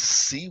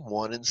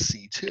C1 and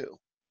C2?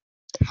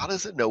 How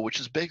does it know which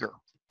is bigger?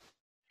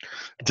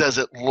 Does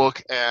it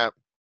look at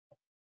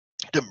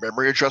the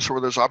memory address where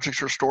those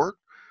objects are stored?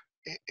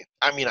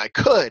 I mean, I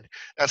could.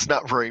 That's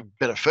not very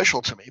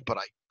beneficial to me, but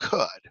I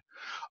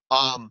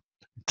could.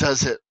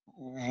 Does it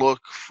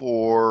look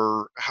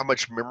for how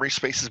much memory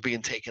space is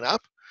being taken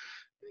up?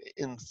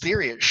 In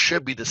theory, it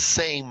should be the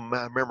same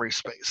memory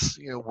space.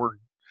 We're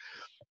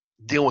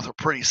dealing with a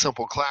pretty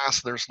simple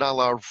class. There's not a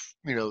lot of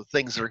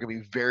things that are going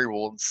to be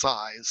variable in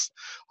size,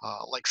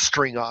 like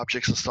string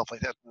objects and stuff like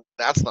that.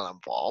 That's not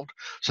involved,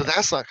 so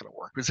that's not going to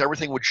work because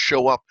everything would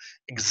show up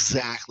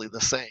exactly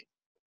the same.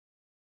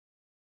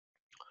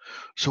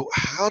 So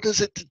how does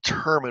it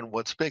determine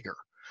what's bigger?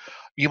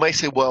 You might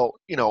say, well,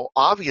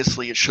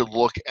 obviously it should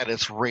look at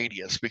its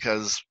radius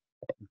because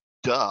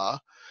duh.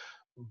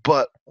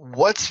 But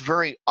what's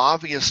very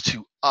obvious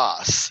to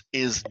us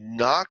is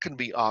not going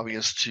to be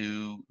obvious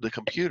to the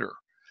computer,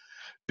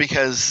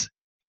 because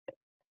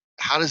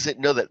how does it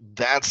know that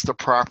that's the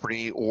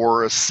property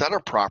or a set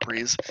of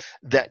properties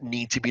that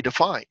need to be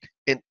defined?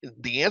 And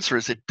the answer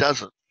is it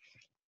doesn't.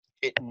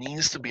 It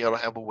needs to be able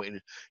to have a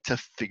way to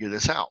figure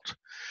this out.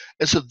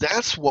 And so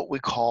that's what we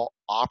call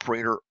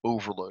operator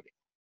overloading.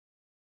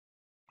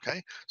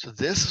 Okay, so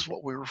this is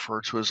what we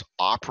refer to as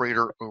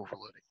operator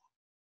overloading.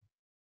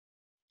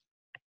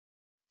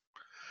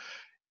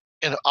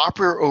 And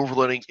operator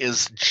overloading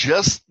is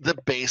just the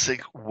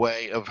basic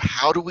way of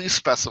how do we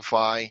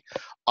specify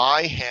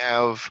I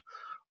have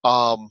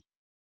one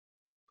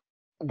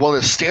of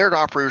the standard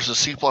operators in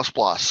C++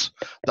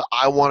 that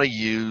I want to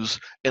use,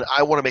 and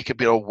I want to make it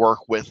be able to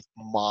work with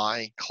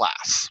my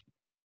class.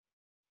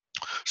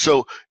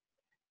 So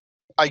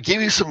I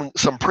gave you some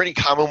pretty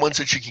common ones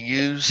that you can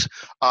use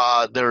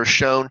that are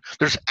shown.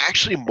 There's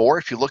actually more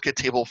if you look at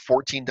table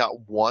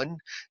 14.1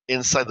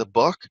 inside the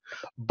book.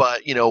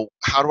 But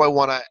how do I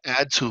want to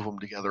add two of them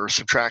together, or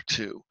subtract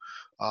two,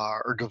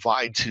 or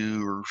divide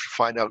two, or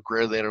find out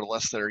greater than or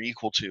less than or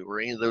equal to, or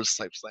any of those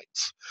types of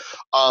things.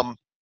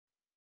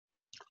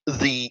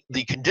 The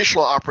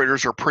conditional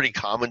operators are pretty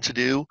common to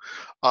do.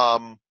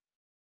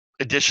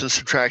 Addition,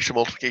 subtraction,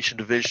 multiplication,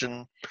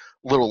 division,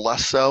 a little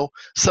less so.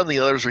 Some of the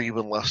others are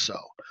even less so.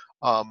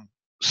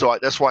 So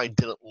that's why I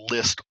didn't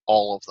list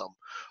all of them.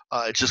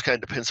 It just kind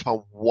of depends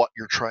upon what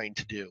you're trying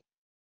to do.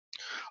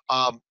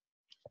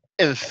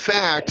 In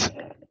fact,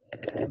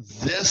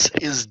 this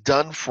is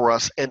done for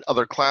us in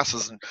other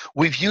classes, and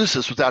we've used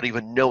this without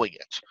even knowing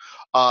it.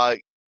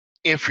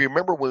 If you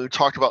remember when we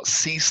talked about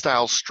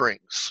C-style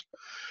strings,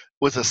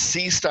 with a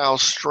C-style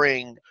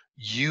string,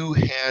 you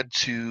had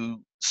to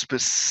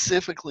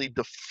specifically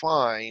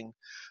define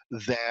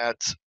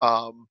that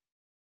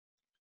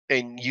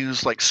and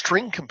use like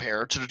string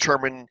compare to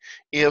determine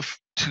if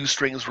two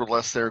strings were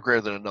less than or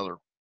greater than another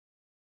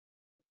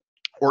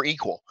or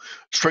equal.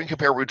 String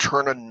compare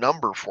return a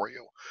number for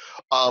you.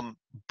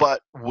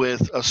 But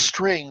with a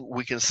string,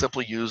 we can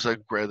simply use a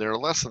greater than or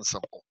less than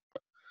symbol.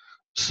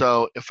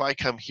 So if I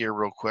come here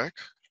real quick,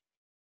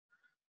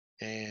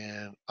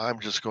 and I'm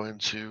just going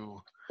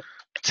to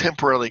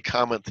temporarily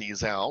comment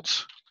these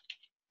out.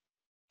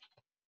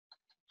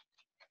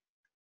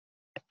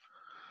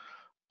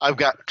 I've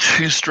got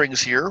two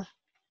strings here.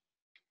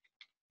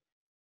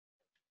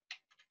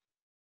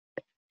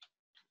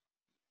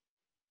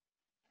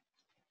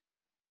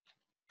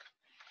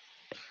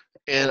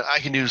 And I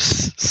can do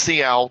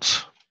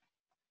cout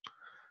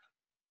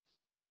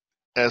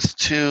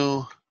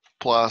S2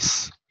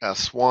 plus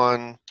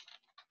S1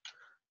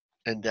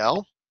 and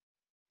del.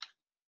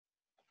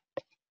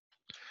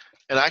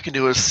 And I can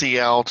do a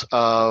cout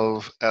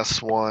of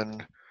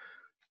S1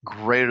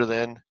 greater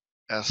than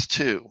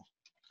S2.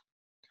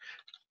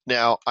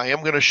 Now, I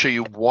am going to show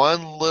you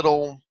one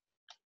little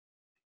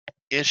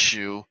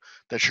issue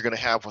that you're going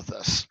to have with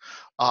this.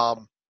 If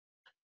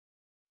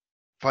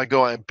I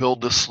go and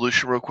build this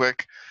solution real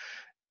quick,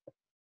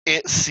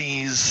 it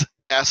sees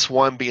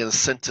S1 being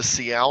sent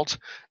to cout,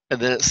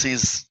 and then it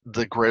sees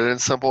the greater than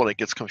symbol, and it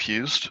gets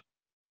confused.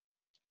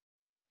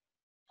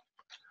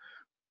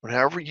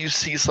 Whenever you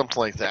see something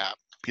like that,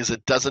 because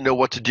it doesn't know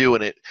what to do,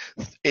 and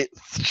it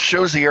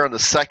shows the error on the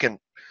second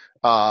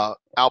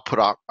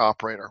output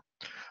operator.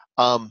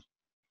 All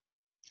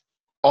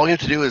you have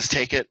to do is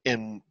take it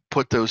and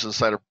put those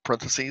inside of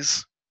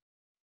parentheses.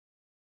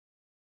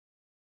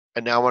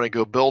 And now when I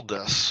go build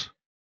this,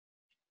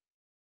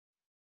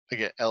 I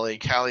get LA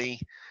Cali,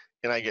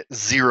 and I get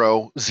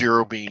 0,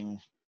 0 being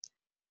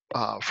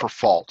for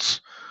false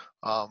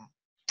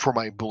for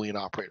my Boolean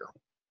operator.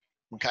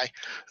 Okay,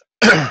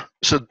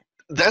 so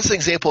that's an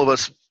example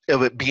of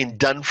it being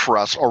done for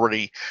us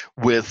already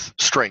with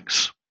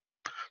strings.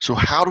 So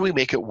how do we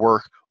make it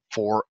work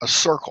for a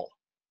circle?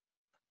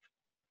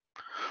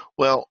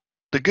 Well,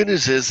 the good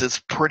news is it's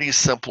pretty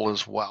simple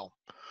as well.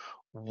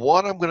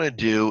 What I'm going to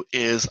do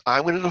is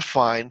I'm going to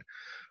define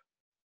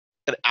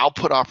an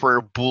output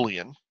operator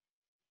Boolean.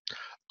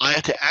 I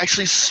have to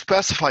actually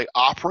specify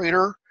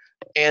operator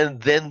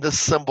and then the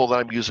symbol that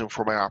I'm using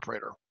for my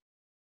operator.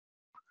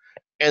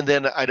 And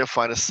then I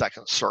define a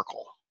second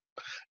circle.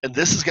 And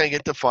this is going to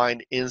get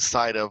defined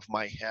inside of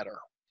my header.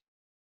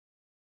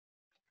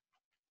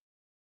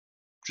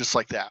 Just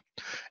like that.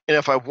 And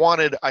if I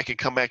wanted, I could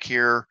come back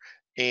here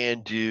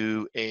and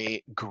do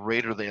a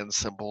greater than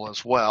symbol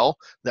as well.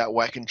 That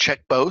way I can check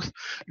both.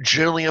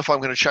 Generally, if I'm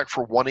going to check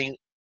for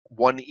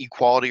one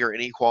equality or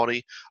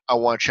inequality, I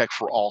want to check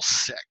for all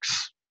 6.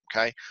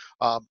 Okay,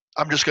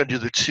 I'm just going to do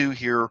the 2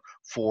 here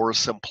for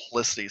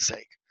simplicity's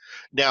sake.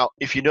 Now,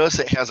 if you notice,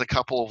 it has a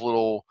couple of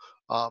little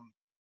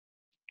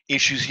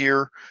issues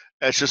here.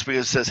 That's just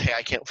because it says, hey,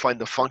 I can't find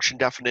the function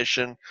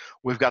definition.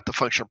 We've got the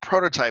function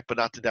prototype, but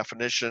not the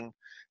definition.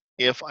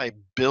 If I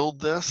build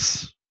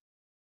this,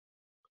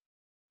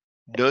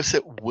 notice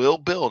it will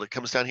build. It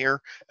comes down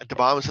here at the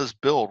bottom. It says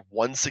build,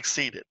 1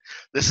 succeeded.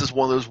 This is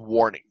one of those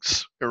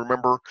warnings. And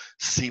remember,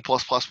 C++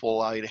 will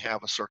allow you to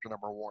have a certain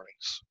number of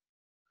warnings.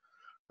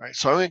 All right,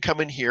 so I'm going to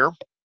come in here,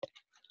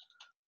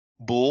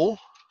 bool,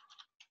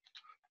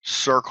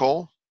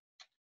 circle,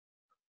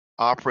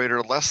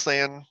 operator less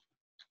than,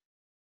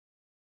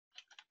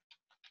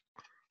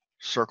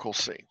 circle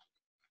C.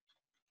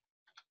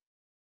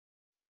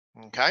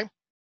 Okay.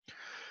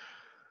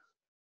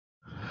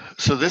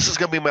 So this is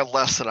going to be my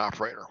less than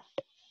operator.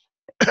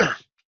 I'm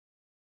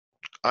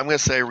going to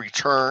say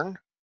return,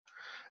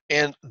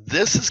 and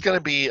this is going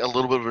to be a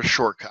little bit of a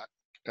shortcut.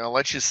 Now I'll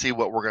let you see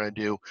what we're going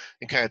to do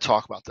and kind of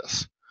talk about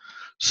this.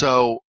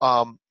 So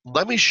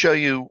let me show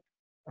you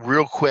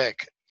real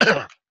quick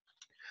the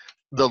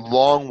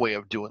long way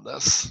of doing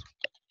this.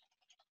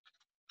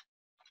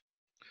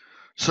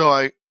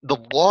 So the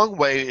long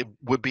way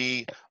would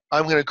be,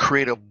 I'm going to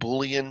create a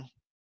Boolean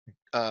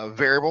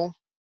variable,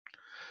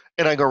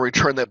 and I'm going to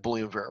return that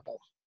Boolean variable.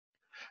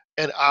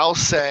 And I'll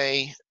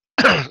say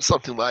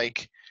something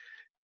like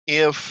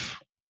if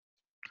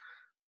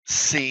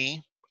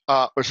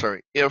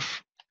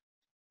if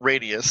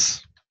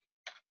radius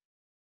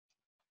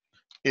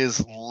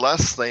is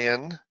less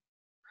than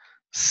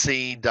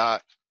C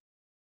dot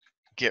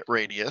get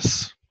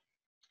radius,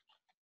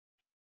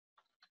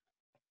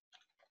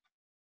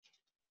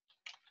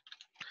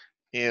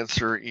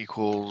 answer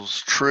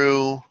equals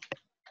true,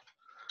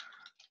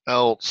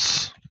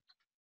 else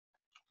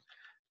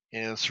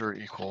answer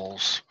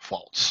equals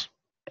false.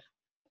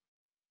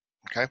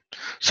 Okay,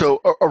 so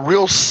a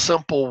real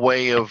simple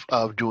way of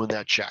doing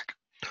that check.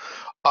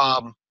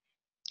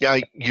 Yeah,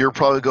 you're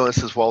probably going to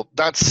say, well,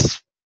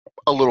 that's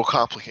a little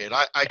complicated.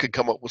 I could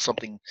come up with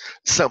something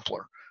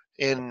simpler,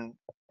 and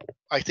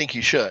I think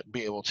you should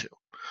be able to.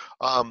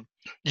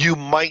 You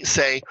might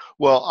say,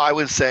 well, I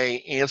would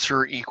say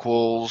answer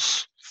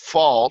equals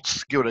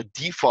false, give it a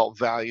default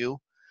value,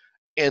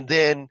 and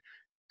then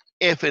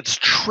if it's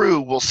true,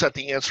 we'll set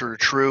the answer to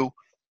true,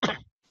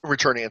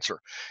 return answer.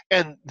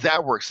 And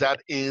that works.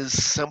 That is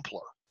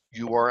simpler.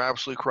 You are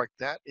absolutely correct.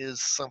 That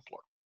is simpler.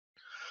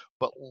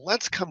 But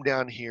let's come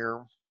down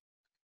here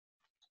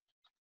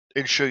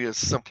and show you a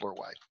simpler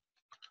way.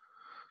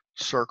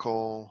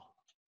 Circle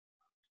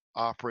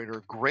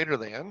operator greater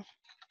than.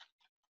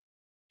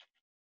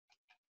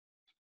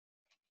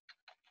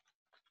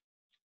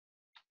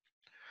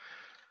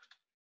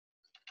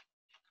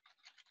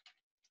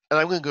 And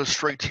I'm going to go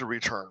straight to the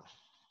return.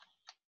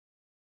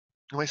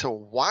 You might say,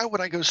 well, why would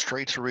I go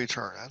straight to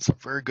return? That's a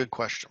very good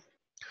question.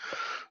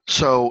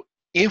 So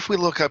if we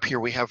look up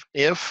here, we have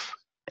if,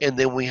 and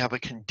then we have a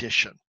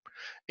condition.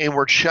 And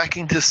we're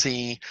checking to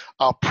see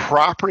a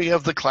property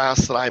of the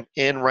class that I'm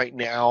in right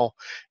now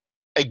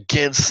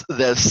against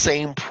the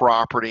same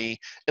property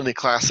in the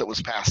class that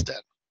was passed in.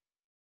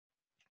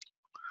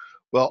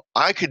 Well,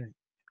 I could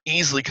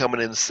easily come in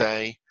and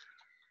say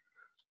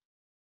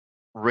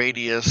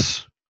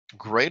radius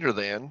greater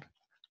than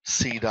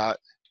C dot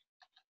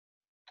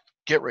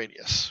get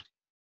radius.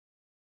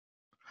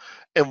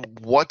 And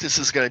what this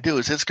is going to do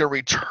is it's going to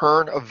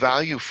return a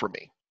value for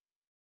me.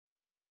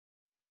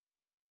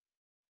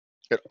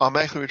 It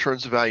automatically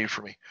returns a value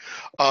for me.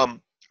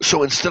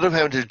 So instead of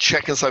having to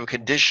check inside a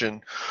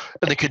condition,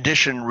 and the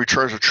condition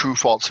returns a true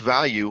false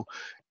value,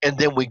 and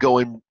then we go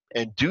in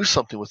and do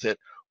something with it,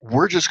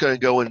 we're just going to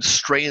go in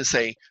straight and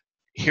say,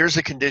 here's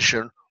a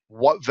condition,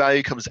 what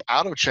value comes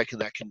out of checking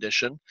that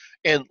condition,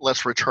 and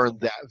let's return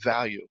that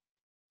value.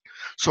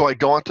 So I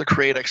don't have to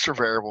create extra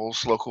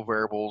variables, local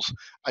variables.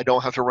 I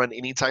don't have to run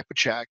any type of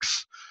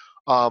checks,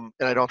 and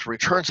I don't have to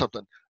return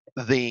something.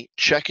 The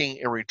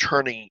checking and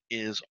returning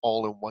is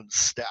all in one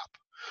step.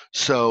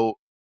 So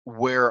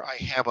where I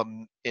have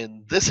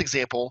in this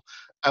example,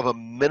 I have a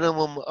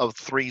minimum of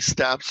 3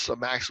 steps, a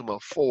maximum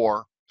of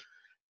 4.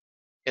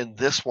 In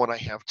this one, I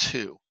have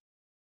 2.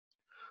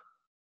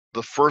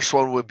 The first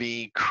one would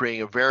be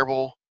creating a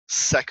variable.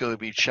 Second would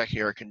be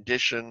checking our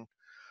condition.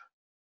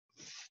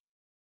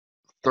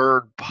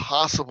 Third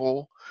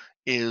possible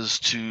is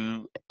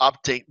to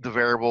update the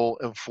variable,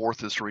 and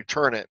fourth is to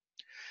return it.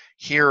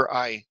 Here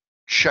I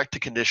check the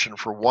condition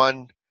for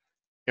 1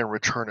 and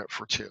return it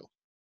for 2.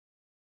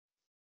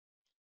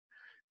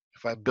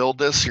 If I build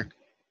this,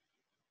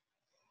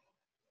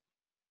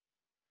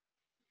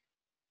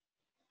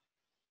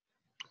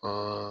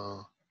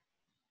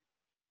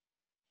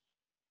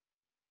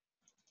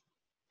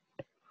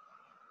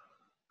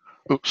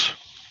 oops,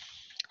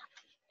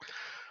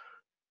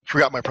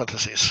 forgot my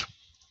parentheses.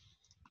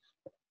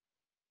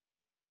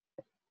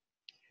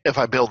 If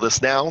I build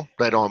this now,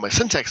 I don't have my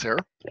syntax error,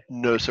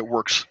 notice it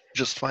works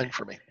just fine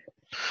for me.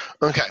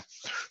 Okay,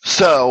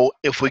 so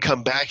if we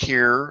come back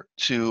here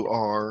to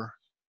our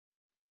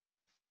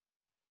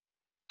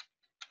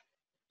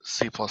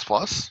C++,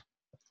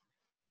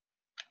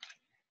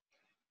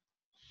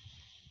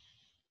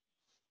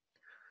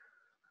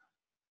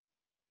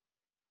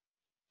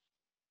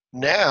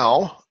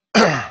 now,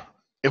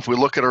 if we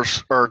look at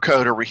our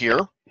code over here,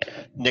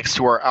 next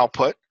to our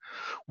output,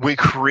 we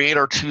create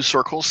our 2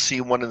 circles,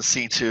 C1 and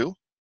C2.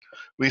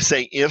 We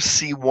say if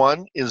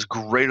C1 is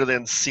greater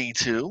than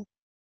C2,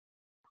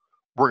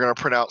 we're going to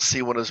print out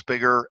C1 is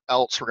bigger,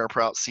 else we're going to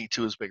print out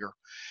C2 is bigger.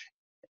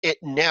 It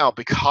now,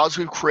 because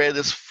we've created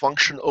this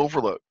function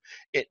overload,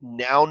 it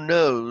now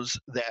knows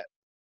that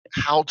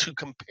how to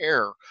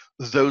compare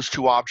those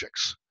 2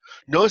 objects.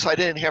 Notice I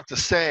didn't have to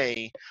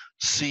say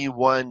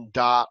C1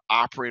 dot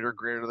operator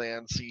greater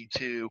than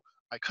C2.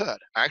 I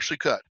actually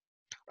could.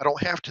 I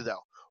don't have to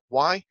though.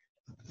 Why?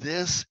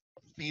 This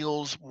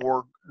feels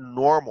more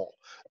normal.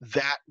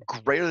 That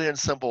greater than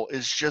symbol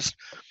is just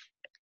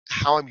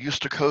how I'm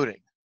used to coding.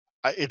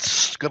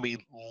 It's going to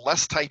be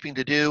less typing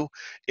to do.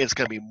 It's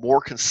going to be more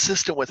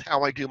consistent with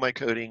how I do my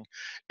coding.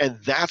 And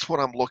that's what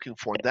I'm looking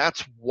for.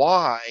 That's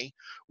why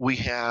we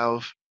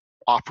have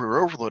operator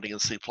overloading in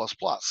C++.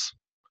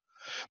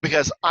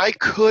 Because I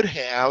could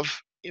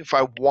have, if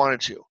I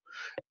wanted to,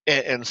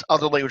 and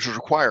other languages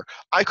require,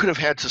 I could have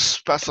had to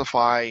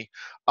specify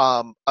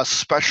a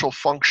special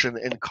function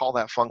and call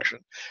that function.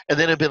 And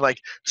then it'd been like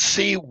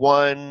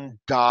C1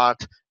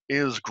 dot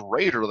is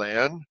greater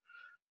than,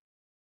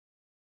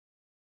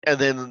 and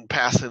then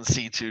pass in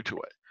C2 to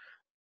it.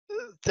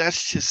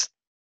 That's just,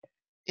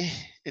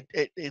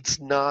 it's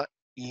not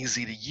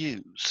easy to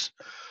use.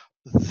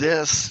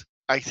 This,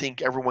 I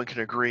think everyone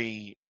can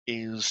agree,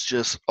 is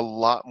just a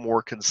lot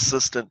more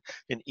consistent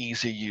and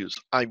easy to use.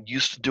 I'm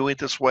used to doing it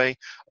this way.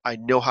 I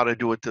know how to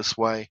do it this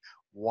way.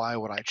 Why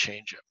would I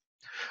change it?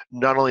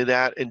 Not only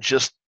that, and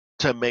just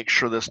to make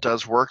sure this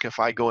does work, if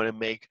I go in and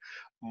make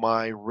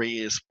my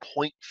radius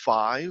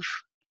 0.5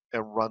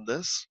 and run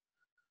this,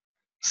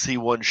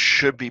 C1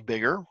 should be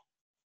bigger.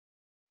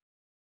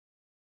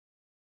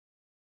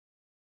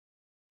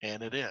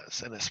 And it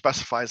is, and it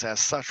specifies as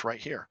such right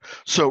here.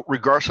 So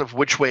regardless of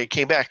which way it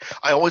came back,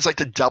 I always like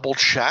to double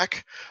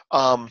check.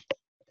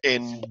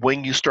 And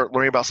when you start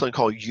learning about something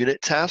called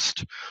unit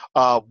test,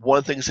 one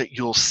of the things that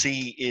you'll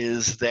see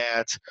is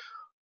that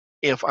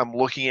if I'm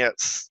looking at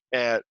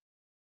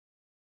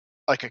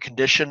like a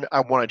condition,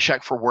 I want to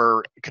check for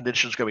where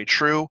condition is going to be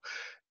true,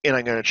 and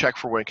I'm going to check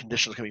for where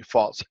condition is going to be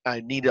false.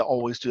 I need to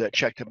always do that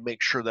check to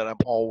make sure that I'm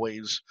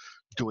always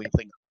doing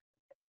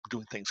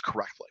things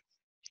correctly.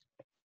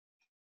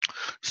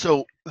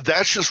 So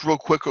that's just real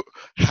quick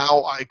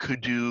how I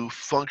could do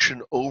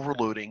function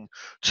overloading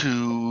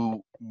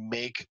to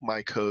make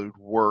my code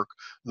work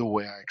the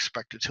way I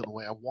expect it to, the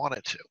way I want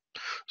it to.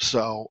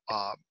 So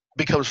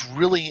becomes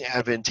really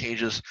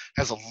advantageous,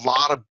 has a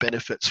lot of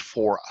benefits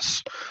for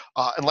us.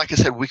 And like I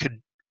said, we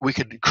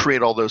could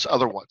create all those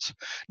other ones.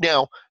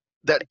 Now,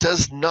 that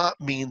does not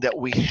mean that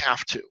we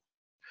have to.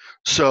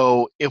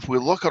 So if we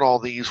look at all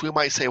these, we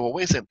might say, well,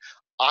 wait a second,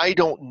 I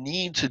don't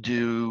need to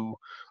do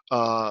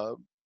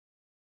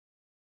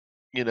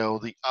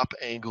the up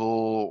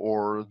angle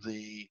or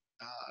the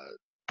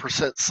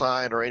percent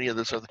sign or any of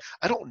this other.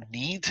 I don't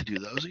need to do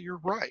those. You're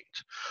right.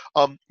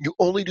 You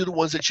only do the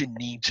ones that you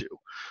need to.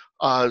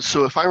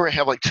 So if I were to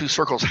have like two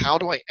circles, how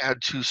do I add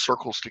two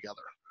circles together?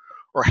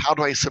 Or how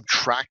do I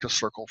subtract a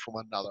circle from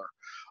another?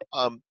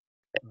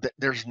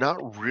 There's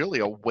not really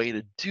a way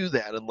to do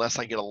that unless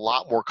I get a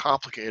lot more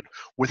complicated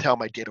with how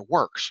my data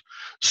works.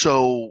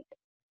 So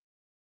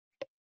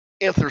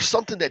if there's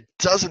something that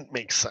doesn't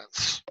make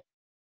sense,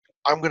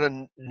 I'm going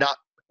to not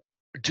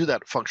do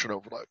that function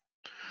overload.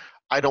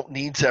 I don't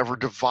need to ever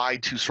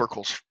divide two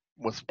circles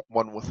with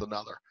one with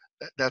another.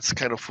 That's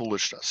kind of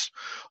foolishness.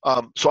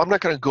 So I'm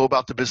not going to go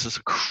about the business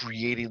of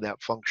creating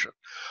that function.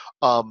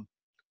 I'm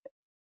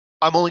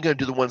only going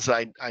to do the ones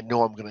that I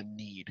know I'm going to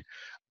need.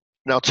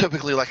 Now,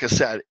 typically, like I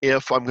said,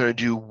 if I'm going to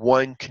do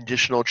one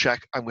conditional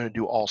check, I'm going to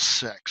do all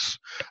six.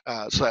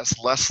 So that's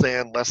less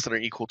than or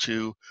equal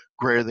to,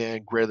 greater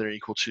than or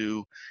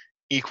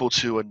equal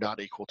to, and not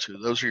equal to.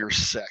 Those are your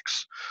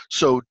six.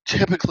 So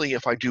typically,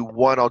 if I do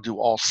one, I'll do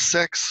all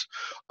six.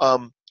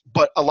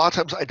 But a lot of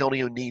times, I don't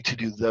even need to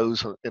do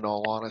those, in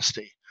all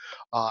honesty.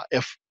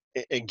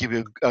 And give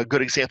you a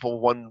good example,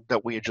 one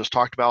that we had just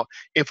talked about,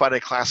 if I had a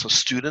class of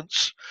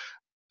students,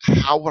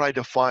 how would I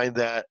define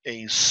that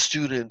a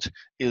student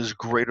is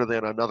greater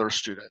than another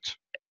student?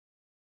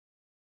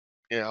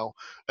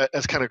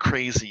 That's kind of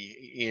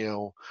crazy.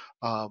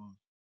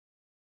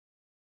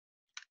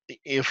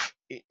 If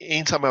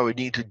anytime I would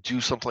need to do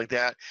something like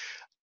that,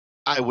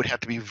 I would have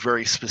to be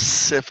very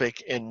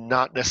specific and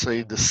not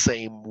necessarily the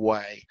same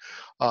way.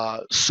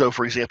 So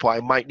for example, I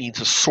might need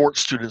to sort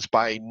students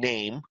by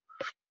name.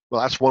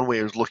 Well, that's one way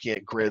of looking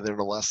at greater than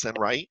or less than,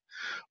 right?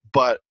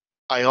 But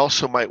I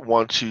also might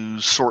want to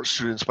sort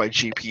students by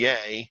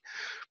GPA.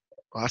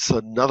 Well, that's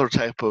another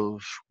type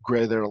of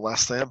greater than or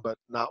less than, but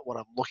not what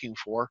I'm looking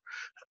for.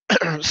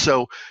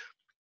 So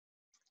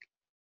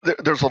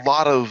there's a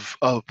lot of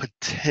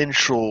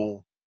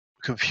potential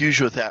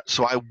confusion with that.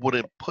 So I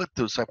wouldn't put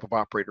those type of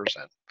operators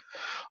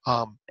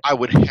in. I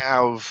would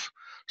have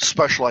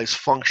specialized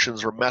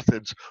functions or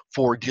methods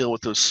for dealing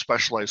with those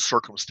specialized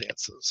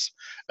circumstances.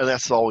 And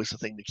that's always the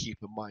thing to keep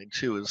in mind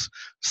too, is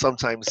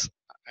sometimes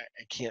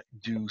I can't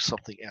do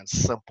something as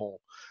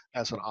simple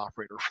as an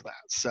operator for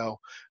that. So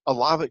a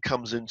lot of it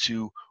comes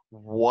into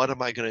what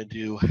am I going to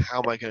do,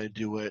 how am I going to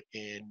do it,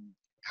 and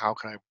how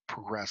can I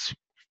progress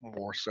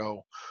more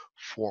so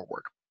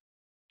forward.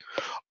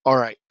 All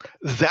right,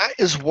 that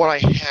is what I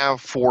have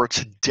for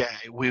today.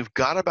 We've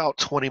got about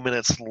 20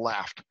 minutes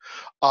left.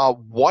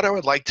 What I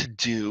would like to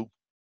do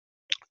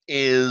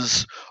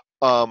is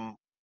I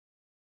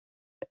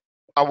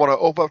want to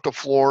open up the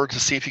floor to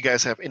see if you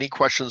guys have any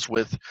questions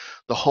with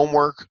the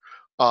homework.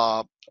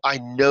 I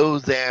know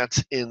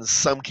that in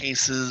some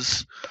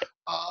cases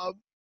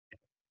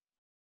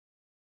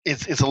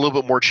it's a little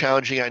bit more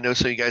challenging. I know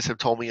some of you guys have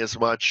told me as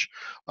much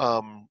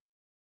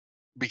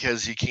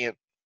because you can't,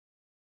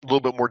 a little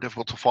bit more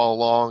difficult to follow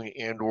along,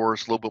 and or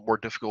it's a little bit more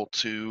difficult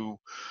to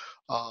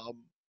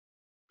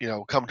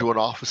come to an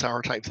office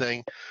hour type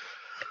thing.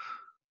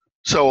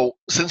 So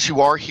since you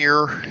are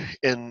here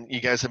and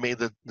you guys have made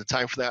the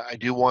time for that, I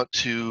do want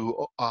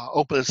to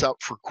open this up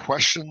for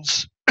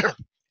questions.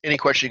 Any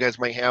question you guys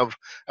might have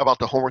about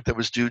the homework that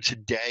was due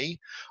today,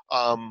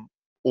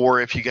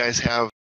 or if you guys have